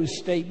Hebrews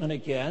statement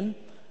again.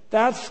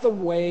 That's the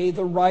way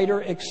the writer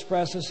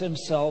expresses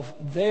himself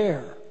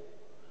there.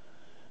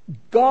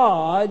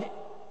 God,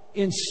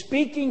 in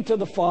speaking to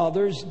the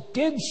fathers,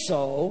 did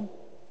so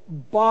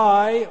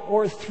by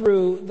or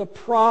through the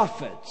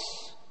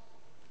prophets.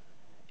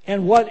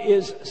 And what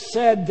is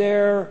said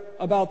there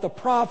about the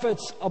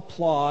prophets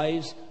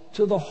applies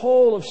to the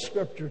whole of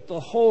Scripture, the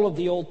whole of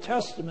the Old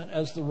Testament,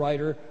 as the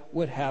writer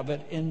would have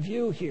it in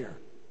view here.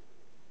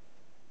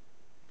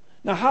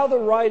 Now, how the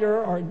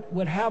writer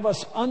would have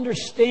us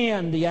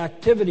understand the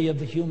activity of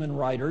the human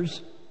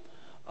writers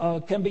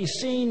can be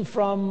seen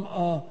from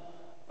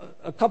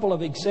a couple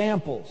of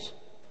examples.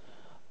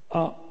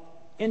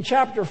 In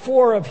chapter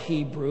 4 of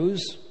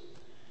Hebrews,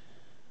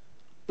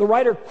 the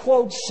writer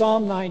quotes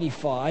Psalm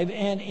 95,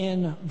 and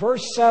in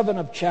verse 7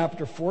 of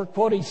chapter 4,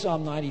 quoting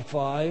Psalm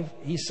 95,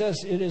 he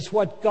says it is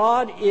what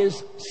God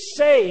is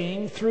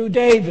saying through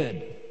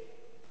David.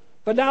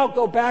 But now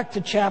go back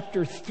to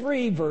chapter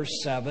 3,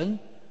 verse 7,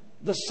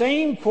 the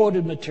same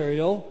quoted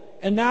material,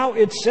 and now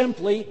it's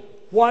simply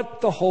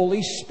what the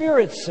Holy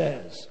Spirit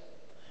says.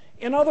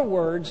 In other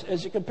words,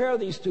 as you compare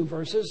these two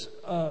verses,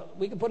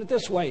 we can put it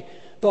this way.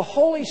 The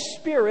Holy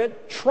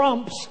Spirit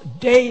trumps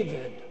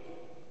David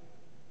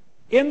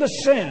in the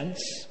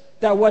sense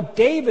that what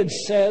David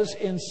says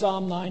in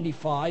Psalm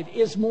 95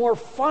 is more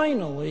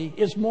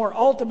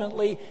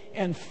ultimately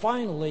and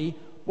finally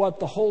what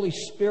the Holy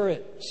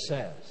Spirit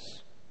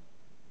says.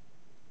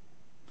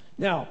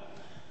 Now,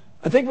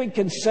 I think we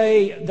can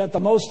say that the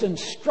most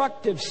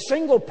instructive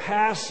single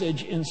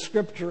passage in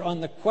Scripture on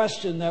the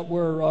question that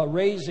we're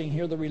raising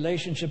here, the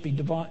relationship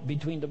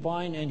between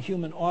divine and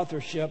human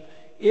authorship,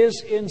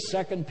 is in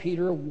 2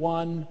 Peter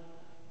 1,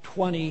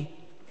 20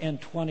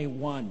 and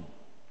 21.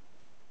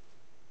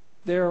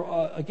 There,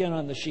 again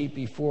on the sheet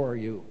before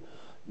you.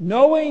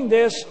 Knowing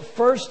this,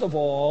 first of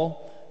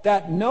all,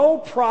 that no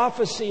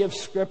prophecy of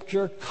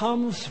Scripture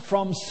comes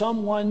from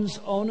someone's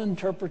own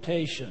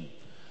interpretation.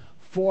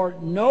 For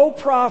no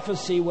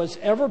prophecy was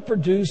ever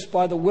produced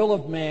by the will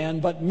of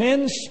man, but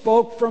men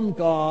spoke from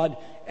God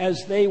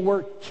as they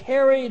were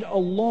carried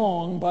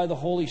along by the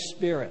Holy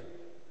Spirit.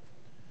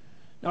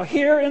 Now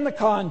here in the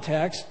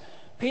context,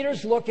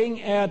 Peter's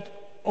looking at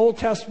Old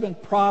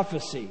Testament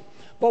prophecy.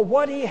 But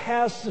what he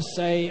has to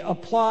say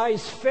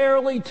applies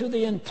fairly to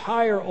the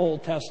entire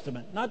Old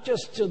Testament, not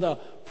just to the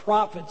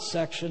prophet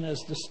section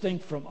as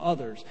distinct from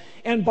others.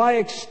 And by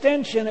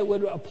extension, it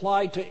would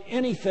apply to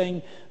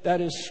anything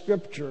that is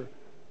Scripture,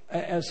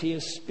 as he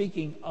is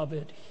speaking of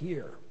it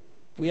here.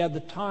 If we had the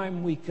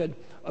time, we could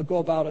go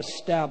about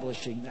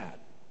establishing that.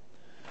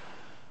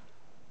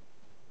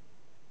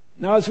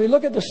 Now, as we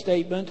look at the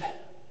statement,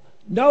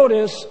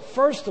 notice,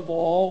 first of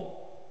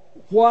all,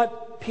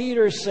 what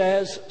Peter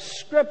says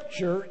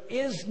Scripture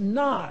is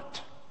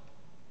not.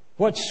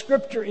 What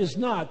Scripture is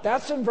not.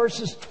 That's in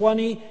verses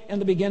 20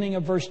 and the beginning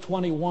of verse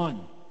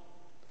 21.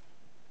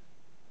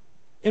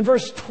 In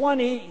verse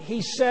 20,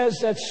 he says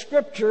that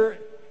Scripture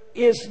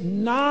is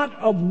not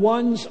of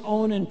one's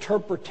own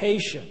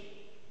interpretation.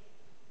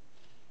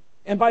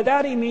 And by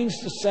that he means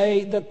to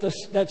say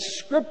that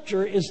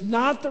Scripture is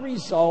not the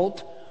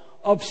result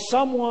of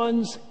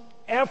someone's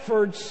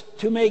efforts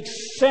to make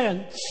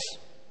sense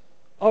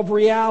of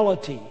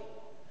reality.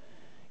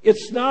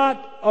 It's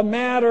not a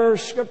matter,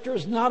 Scripture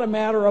is not a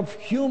matter of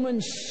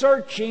human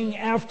searching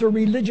after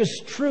religious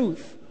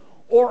truth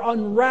or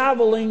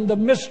unraveling the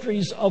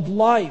mysteries of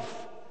life.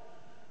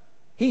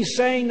 He's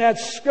saying that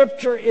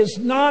Scripture is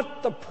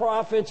not the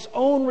prophet's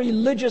own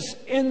religious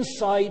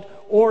insight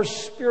or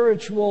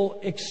spiritual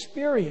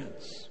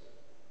experience.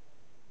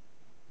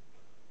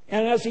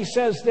 And as he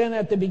says then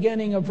at the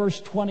beginning of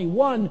verse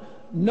 21,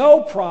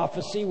 no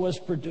prophecy was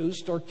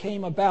produced or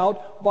came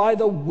about by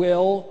the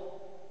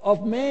will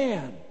of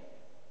man.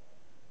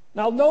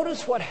 Now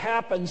notice what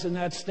happens in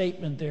that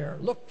statement there.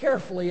 Look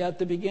carefully at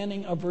the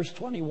beginning of verse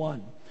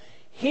 21.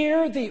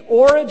 Here the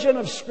origin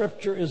of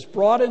Scripture is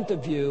brought into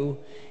view,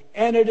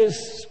 and it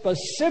is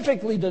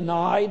specifically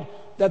denied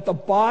that the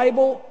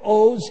Bible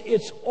owes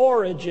its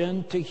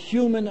origin to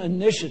human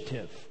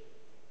initiative,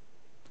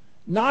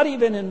 not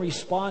even in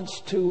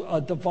response to a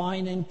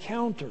divine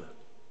encounter.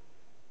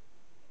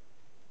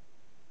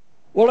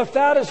 Well, if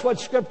that is what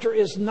Scripture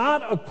is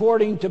not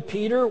according to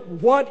Peter,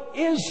 what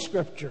is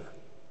Scripture?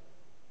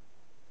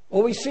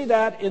 Well, we see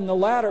that in the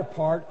latter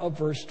part of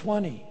verse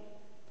 20.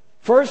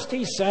 First,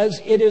 he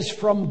says it is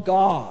from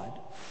God.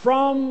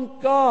 From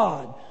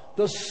God.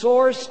 The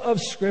source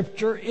of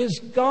Scripture is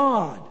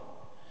God.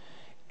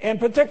 And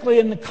particularly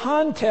in the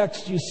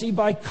context, you see,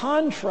 by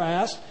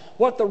contrast,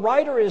 what the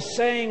writer is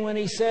saying when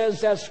he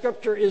says that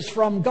Scripture is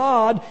from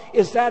God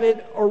is that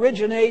it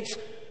originates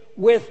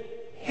with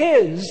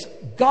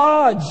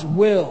God's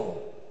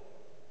will.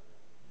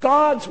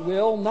 God's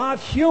will, not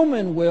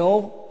human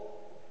will,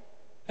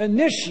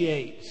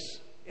 initiates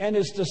and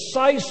is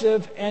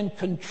decisive and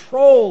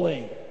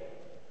controlling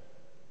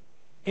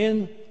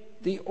in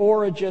the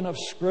origin of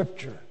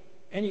Scripture.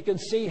 And you can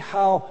see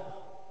how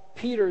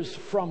Peter's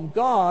from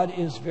God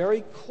is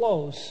very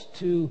close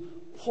to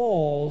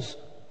Paul's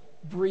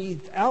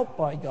breathed out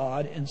by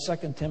God in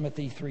 2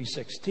 Timothy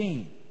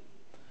 3:16.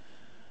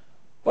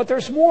 But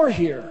there's more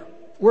here.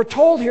 We're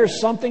told here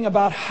something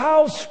about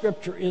how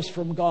Scripture is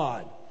from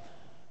God.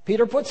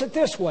 Peter puts it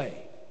this way.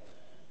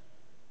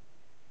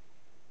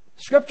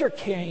 Scripture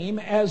came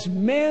as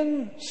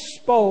men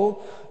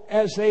spoke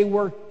as they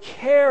were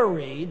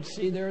carried.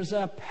 See, there's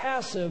a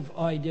passive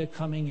idea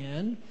coming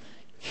in.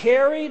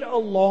 Carried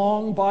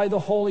along by the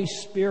Holy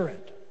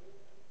Spirit.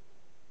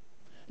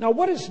 Now,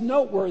 what is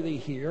noteworthy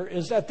here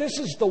is that this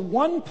is the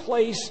one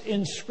place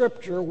in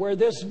Scripture where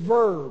this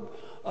verb,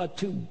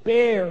 to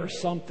bear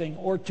something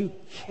or to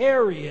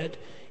carry it,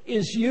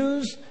 is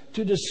used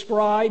to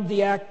describe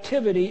the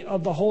activity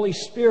of the Holy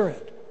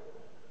Spirit.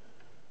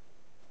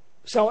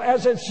 So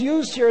as it's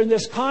used here in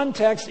this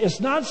context, it's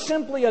not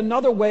simply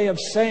another way of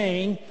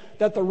saying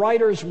that the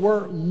writers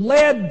were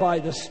led by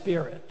the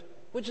Spirit,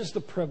 which is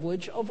the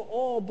privilege of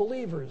all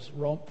believers.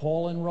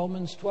 Paul in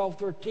Romans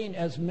 12:13,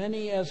 as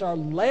many as are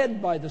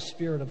led by the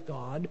Spirit of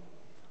God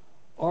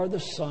are the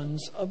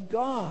sons of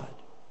God.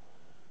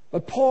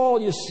 But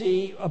Paul, you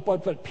see,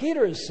 what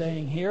Peter is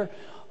saying here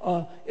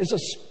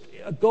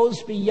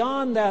goes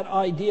beyond that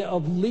idea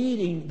of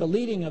leading, the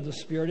leading of the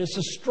Spirit. It's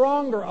a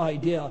stronger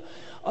idea.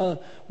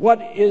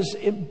 What is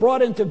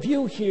brought into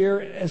view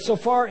here, so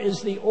far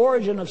as the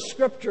origin of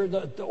Scripture,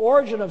 the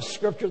origin of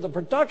Scripture, the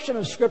production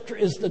of Scripture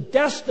is the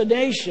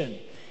destination.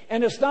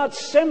 And it's not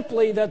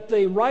simply that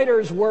the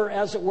writers were,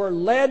 as it were,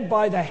 led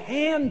by the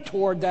hand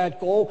toward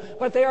that goal,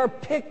 but they are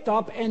picked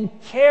up and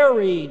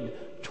carried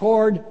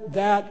toward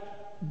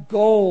that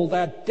goal,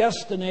 that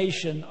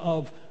destination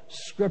of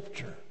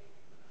Scripture.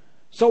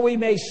 So we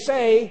may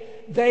say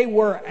they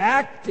were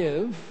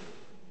active,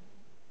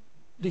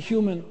 the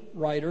human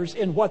writers,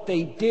 in what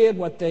they did,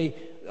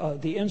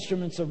 the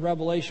instruments of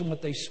revelation,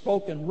 what they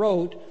spoke and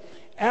wrote,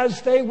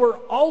 as they were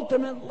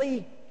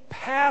ultimately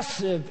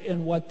passive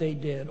in what they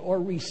did or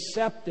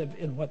receptive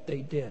in what they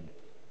did.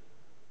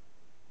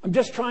 I'm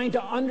just trying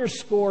to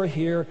underscore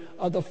here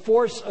the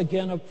force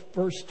again of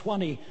verse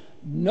 20.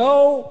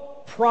 No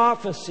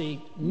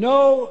prophecy,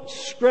 no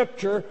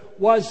Scripture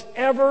was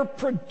ever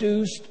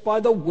produced by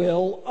the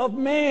will of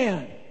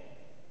man.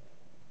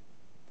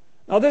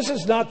 Now, this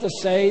is not to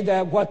say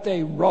that what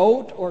they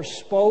wrote or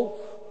spoke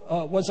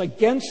was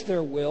against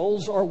their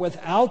wills or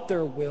without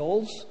their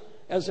wills,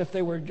 as if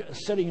they were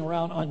sitting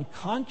around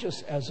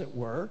unconscious, as it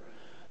were.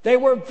 They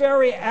were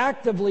very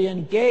actively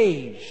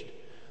engaged.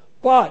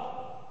 But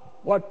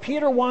what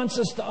Peter wants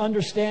us to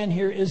understand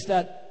here is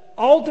that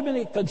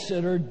ultimately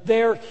considered,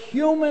 their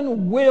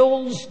human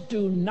wills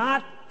do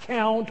not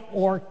count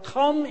or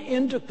come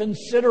into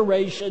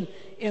consideration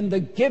in the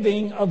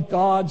giving of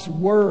God's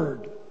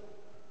Word.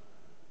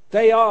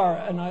 They are,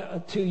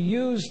 and to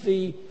use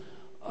the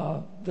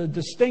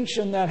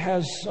distinction that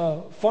has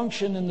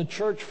functioned in the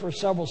church for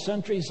several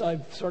centuries,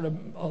 I've sort of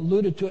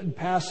alluded to it in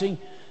passing,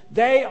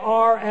 They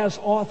are, as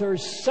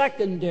authors,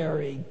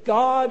 secondary.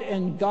 God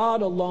and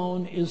God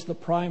alone is the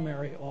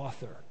primary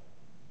author.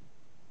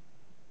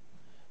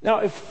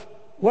 Now, if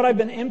what I've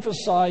been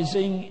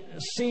emphasizing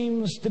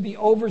seems to be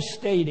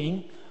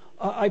overstating,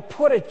 I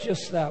put it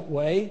just that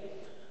way,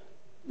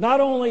 not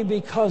only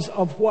because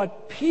of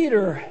what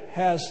Peter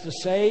has to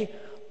say,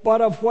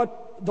 but of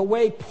the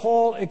way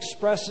Paul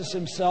expresses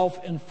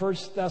himself in 1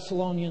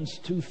 Thessalonians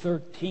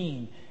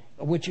 2:13,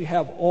 which you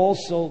have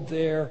also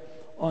there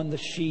on the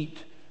sheet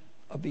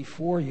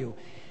before you.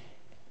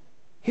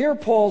 Here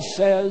Paul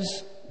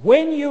says,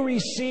 when you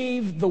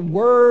received the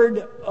word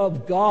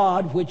of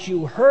God, which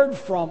you heard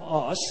from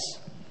us,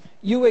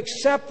 you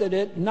accepted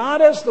it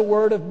not as the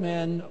word of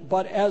men,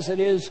 but as it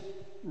is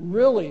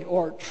really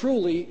or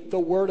truly the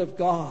word of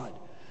God.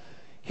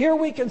 Here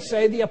we can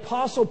say the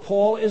Apostle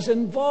Paul is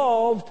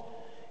involved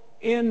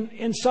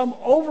in some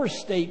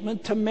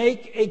overstatement to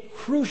make a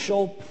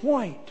crucial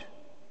point.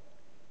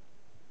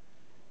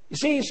 You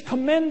see, he's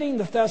commending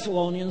the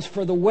Thessalonians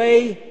for the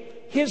way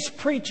his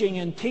preaching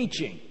and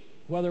teaching,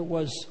 whether it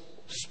was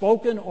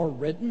spoken or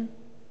written,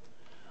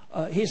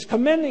 he's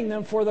commending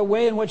them for the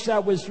way in which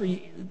that was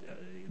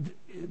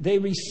they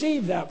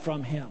received that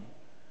from him.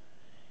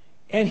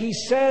 And he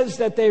says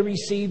that they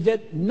received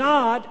it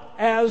not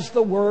as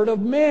the word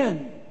of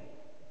men.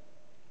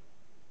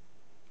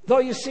 Though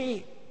you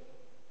see,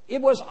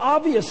 it was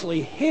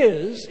obviously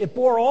his. It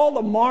bore all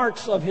the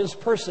marks of his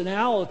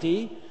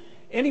personality.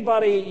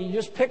 Anybody, you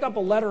just pick up a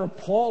letter of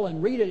Paul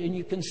and read it, and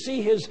you can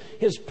see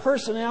his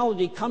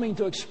personality coming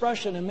to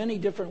expression in many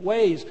different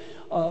ways.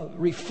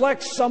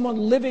 Reflects someone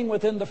living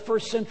within the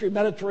first century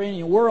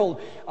Mediterranean world,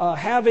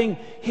 having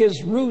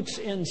his roots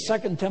in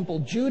Second Temple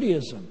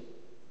Judaism.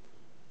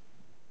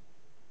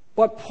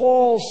 But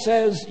Paul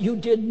says, you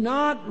did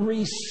not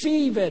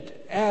receive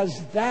it as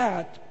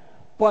that,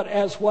 but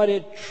as what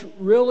it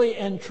really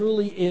and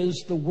truly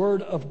is, the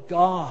Word of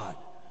God.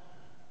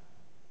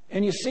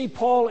 And you see,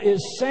 Paul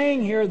is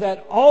saying here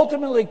that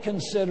ultimately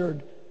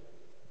considered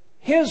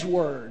his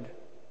word,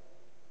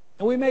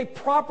 and we may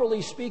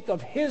properly speak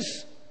of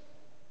his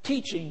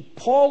teaching,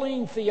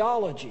 Pauline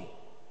theology,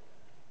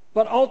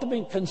 but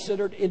ultimately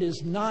considered it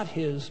is not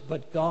his,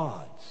 but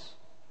God's.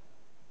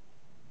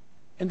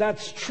 And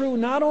that's true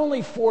not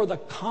only for the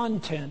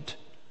content,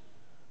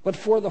 but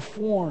for the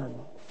form,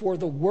 for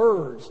the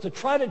words. To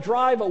try to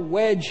drive a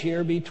wedge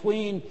here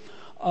between,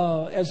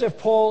 as if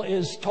Paul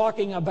is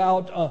talking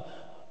about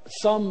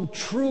some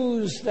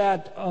truths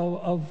that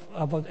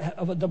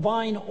of a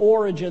divine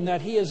origin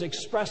that he is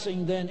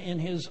expressing then in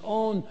his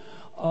own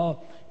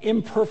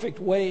imperfect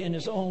way, in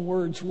his own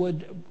words,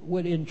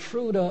 would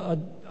intrude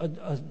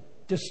a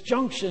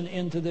disjunction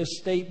into this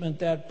statement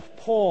that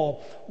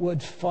Paul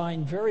would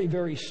find very,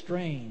 very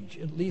strange,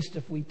 at least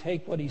if we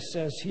take what he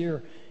says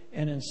here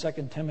and in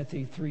 2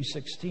 Timothy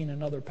 3:16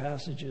 and other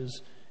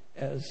passages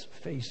as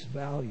face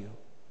value.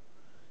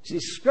 See,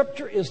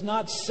 Scripture is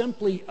not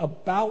simply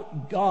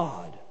about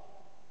God.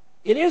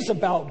 It is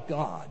about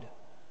God,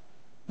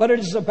 but it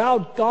is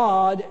about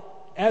God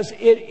as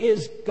it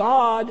is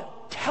God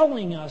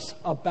telling us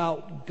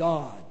about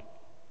God,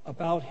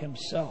 about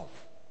Himself.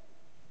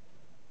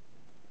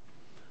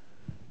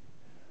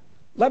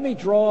 Let me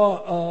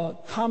draw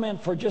a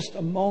comment for just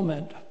a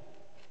moment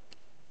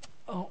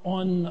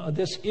on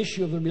this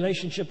issue of the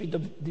relationship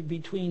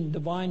between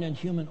divine and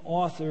human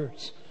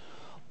authors,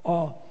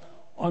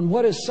 on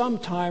what is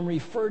sometimes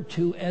referred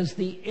to as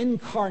the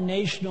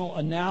incarnational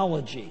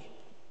analogy.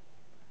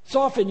 It's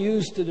often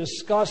used to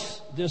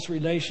discuss this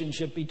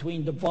relationship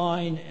between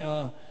divine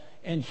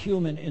and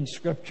human in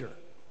Scripture.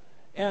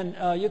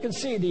 And you can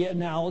see the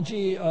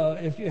analogy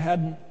if you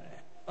hadn't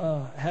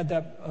had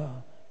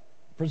that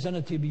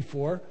presented to you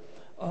before.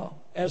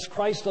 As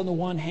Christ on the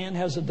one hand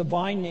has a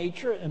divine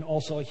nature and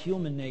also a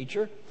human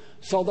nature,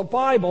 so the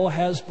Bible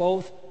has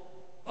both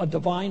a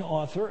divine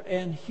author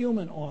and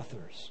human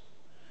authors.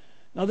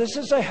 Now this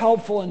is a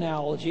helpful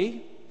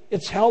analogy.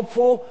 It's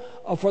helpful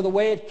for the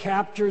way it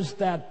captures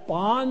that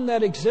bond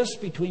that exists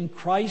between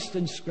Christ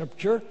and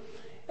Scripture,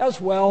 as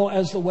well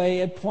as the way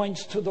it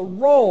points to the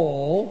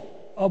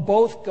role of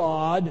both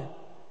God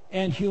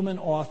and human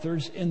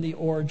authors in the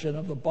origin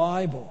of the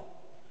Bible.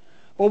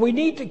 But we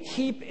need to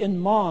keep in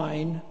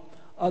mind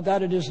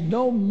that it is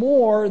no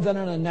more than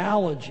an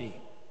analogy,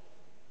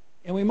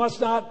 and we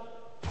must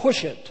not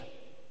push it.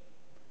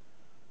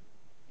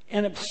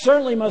 And it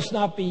certainly must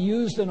not be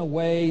used in a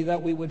way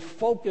that we would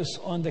focus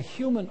on the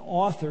human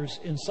authors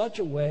in such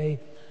a way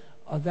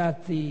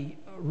that the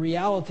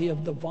reality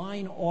of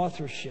divine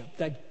authorship,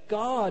 that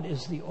God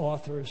is the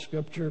author of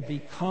Scripture,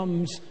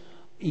 becomes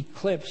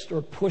eclipsed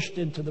or pushed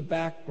into the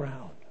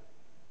background.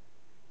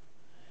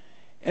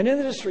 And in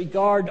this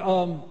regard,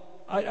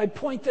 I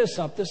point this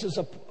up. This is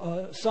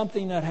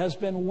something that has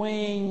been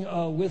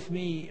weighing with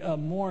me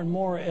more and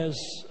more as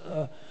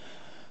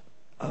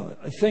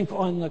I think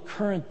on the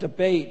current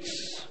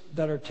debates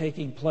that are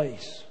taking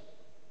place.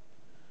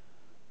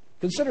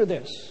 Consider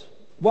this.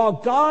 While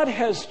God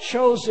has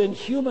chosen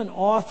human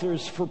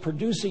authors for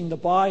producing the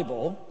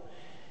Bible,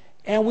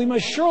 And we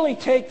must surely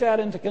take that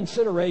into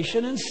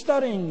consideration in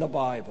studying the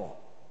Bible.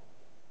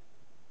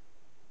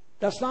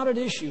 That's not an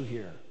issue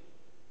here,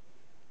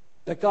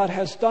 that God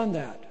has done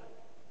that.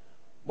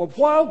 But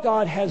while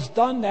God has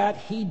done that,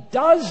 He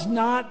does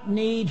not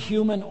need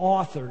human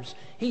authors.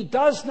 He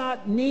does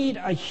not need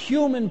a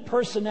human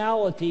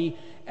personality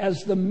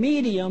as the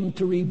medium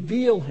to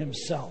reveal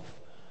Himself,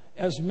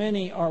 as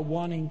many are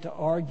wanting to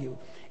argue.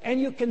 And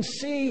you can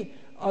see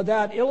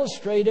that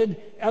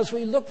illustrated as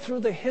we look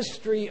through the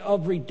history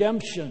of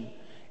redemption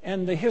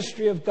and the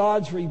history of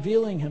God's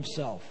revealing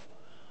Himself.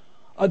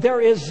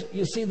 There is,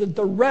 you see, the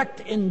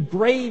direct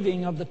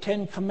engraving of the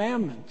Ten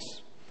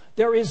Commandments.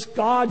 There is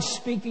God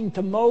speaking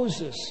to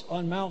Moses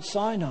on Mount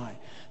Sinai.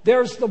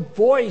 There's the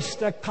voice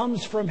that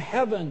comes from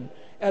heaven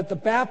at the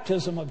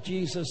baptism of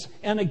Jesus,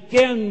 and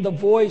again the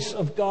voice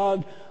of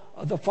God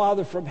the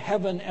Father from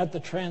heaven at the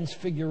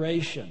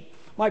Transfiguration.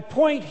 My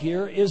point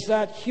here is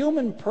that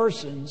human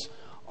persons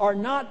are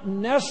not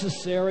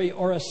necessary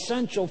or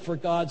essential for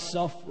God's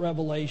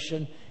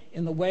self-revelation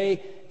in the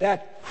way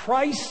that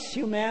Christ's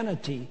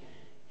humanity,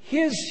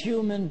 His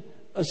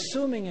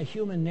assuming a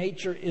human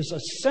nature, is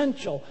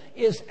essential,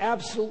 is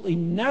absolutely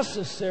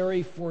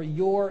necessary for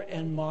your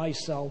and my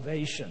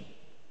salvation.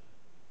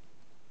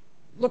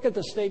 Look at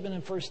the statement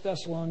in 1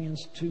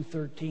 Thessalonians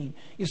 2:13.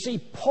 You see,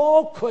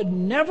 Paul could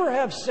never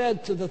have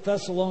said to the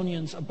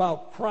Thessalonians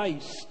about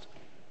Christ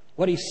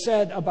what he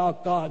said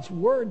about God's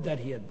word that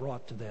he had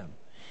brought to them.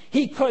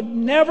 He could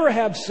never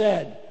have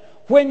said,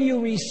 when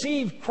you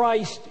received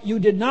Christ, you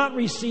did not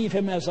receive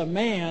Him as a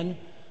man,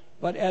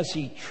 but as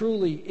He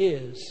truly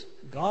is,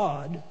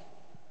 God.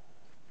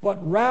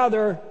 But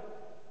rather,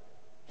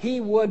 he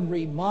would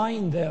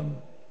remind them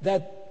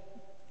that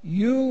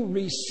you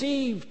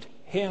received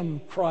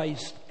Him,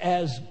 Christ,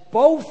 as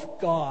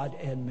both God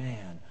and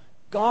man,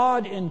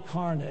 God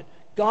incarnate,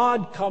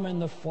 God come in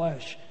the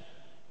flesh,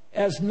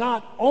 as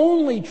not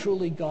only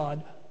truly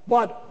God,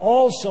 but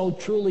also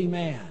truly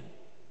man,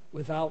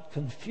 without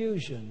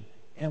confusion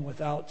and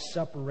without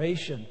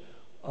separation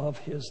of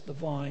His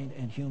divine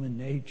and human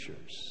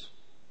natures.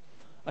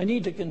 I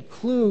need to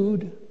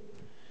conclude,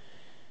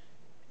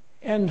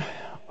 and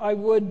I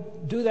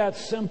would do that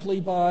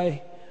simply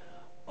by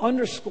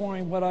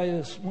underscoring what I,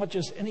 as much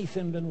as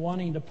anything, been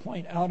wanting to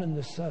point out in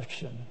this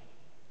section.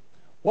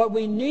 What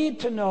we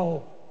need to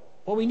know,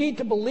 what we need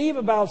to believe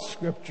about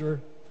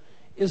Scripture,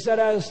 is that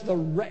as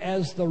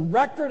the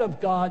record of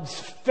God's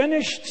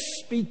finished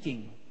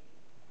speaking,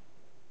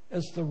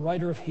 as the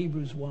writer of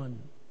Hebrews 1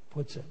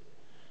 puts it,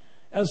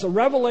 as the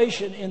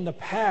revelation in the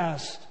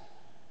past,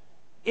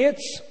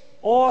 its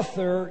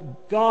author,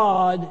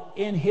 God,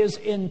 in His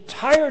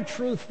entire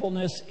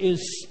truthfulness,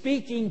 is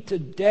speaking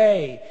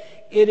today.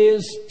 It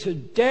is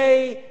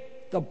today,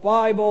 the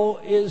Bible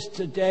is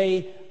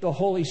today the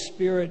Holy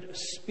Spirit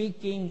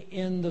speaking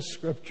in the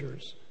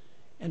Scriptures.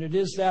 And it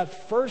is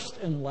that first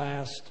and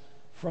last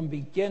from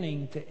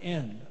beginning to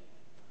end.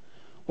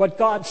 What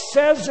God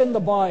says in the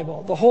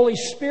Bible, the Holy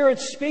Spirit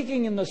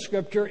speaking in the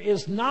Scripture,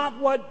 is not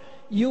what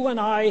you and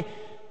I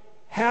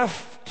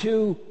have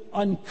to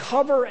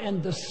uncover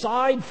and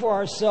decide for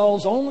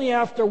ourselves only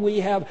after we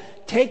have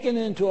taken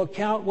into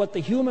account what the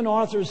human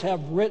authors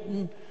have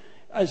written,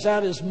 as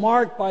that is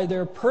marked by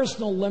their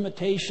personal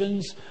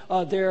limitations,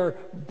 their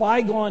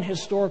bygone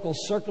historical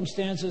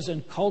circumstances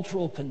and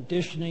cultural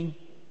conditioning.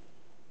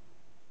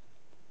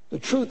 The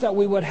truth that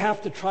we would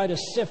have to try to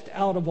sift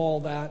out of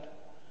all that.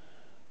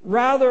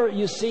 Rather,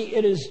 you see,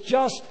 it is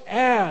just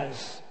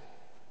as,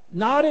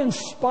 not in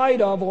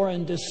spite of or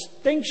in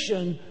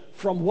distinction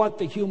from what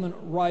the human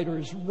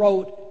writers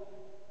wrote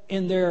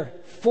in their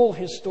full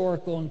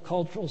historical and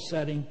cultural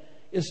setting,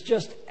 it's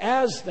just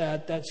as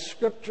that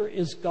Scripture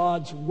is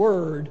God's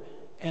Word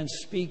and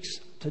speaks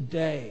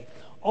today.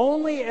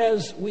 Only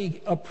as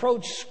we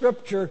approach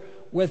Scripture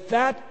with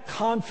that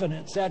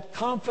confidence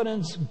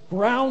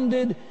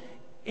grounded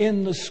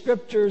in the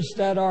Scriptures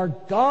that are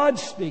God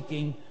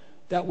speaking,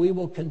 that we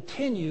will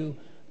continue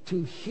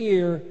to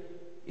hear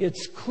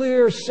its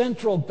clear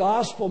central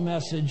gospel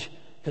message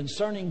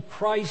concerning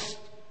Christ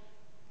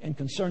and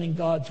concerning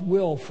God's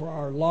will for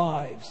our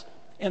lives.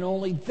 And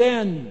only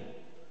then,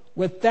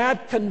 with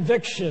that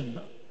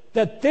conviction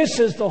that this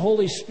is the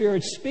Holy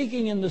Spirit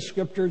speaking in the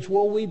Scriptures,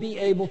 will we be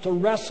able to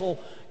wrestle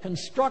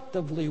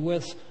constructively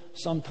with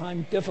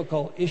sometimes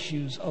difficult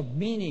issues of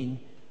meaning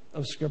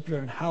of Scripture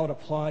and how it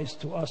applies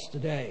to us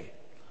today.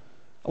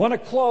 I want to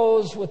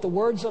close with the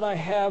words that I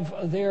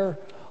have there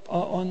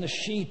on the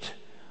sheet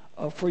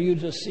for you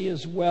to see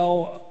as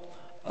well.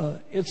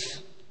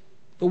 It's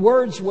the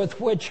words with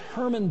which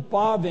Herman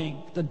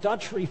Bavinck, the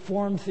Dutch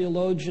Reformed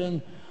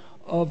theologian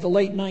of the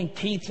late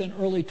 19th and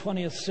early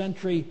 20th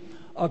century,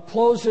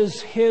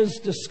 closes his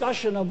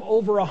discussion of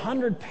over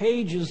 100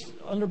 pages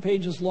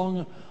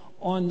long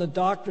on the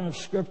doctrine of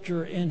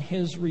Scripture in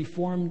his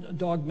Reformed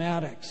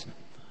Dogmatics.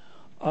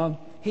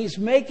 He's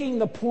making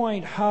the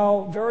point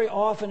how very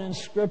often in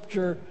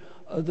Scripture,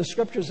 the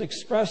Scriptures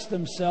express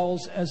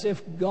themselves as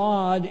if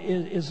God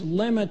is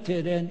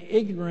limited and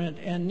ignorant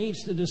and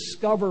needs to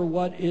discover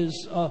what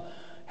is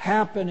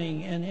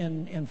happening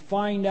and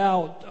find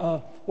out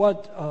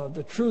what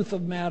the truth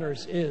of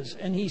matters is.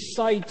 And he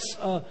cites,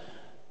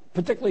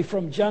 particularly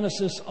from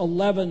Genesis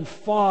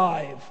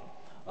 11:5,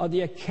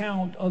 the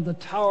account of the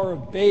Tower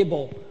of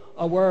Babel,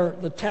 where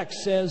the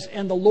text says,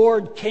 "And the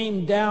Lord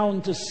came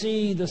down to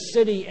see the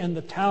city and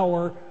the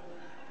tower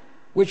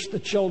which the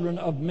children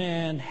of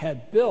man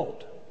had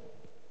built."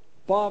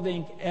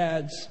 Bavinck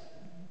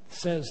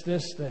says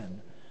this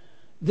then: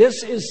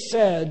 "This is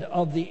said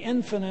of the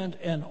infinite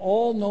and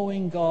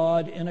all-knowing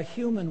God in a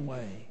human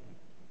way."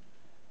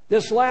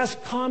 This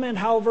last comment,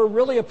 however,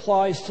 really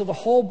applies to the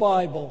whole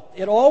Bible.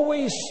 It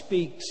always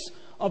speaks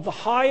of the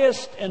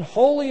highest and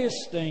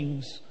holiest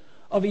things,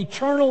 of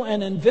eternal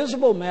and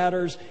invisible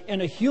matters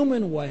in a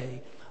human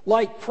way.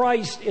 Like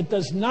Christ, it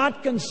does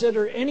not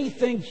consider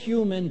anything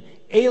human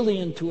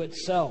alien to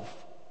itself.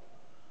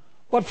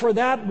 But for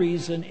that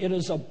reason, it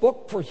is a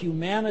book for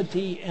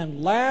humanity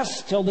and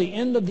lasts till the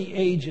end of the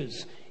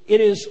ages.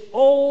 It is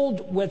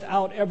old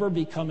without ever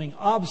becoming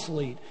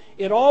obsolete.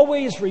 It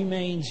always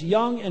remains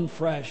young and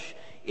fresh.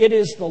 It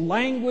is the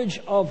language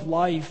of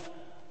life.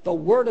 The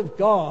Word of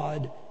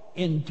God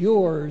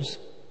endures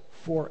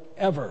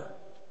forever.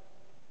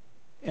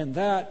 And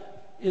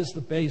that is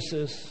the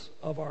basis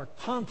of our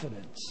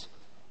confidence,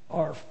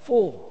 our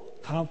full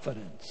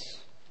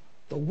confidence.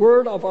 The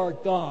Word of our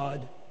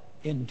God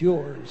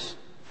endures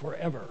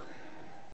forever.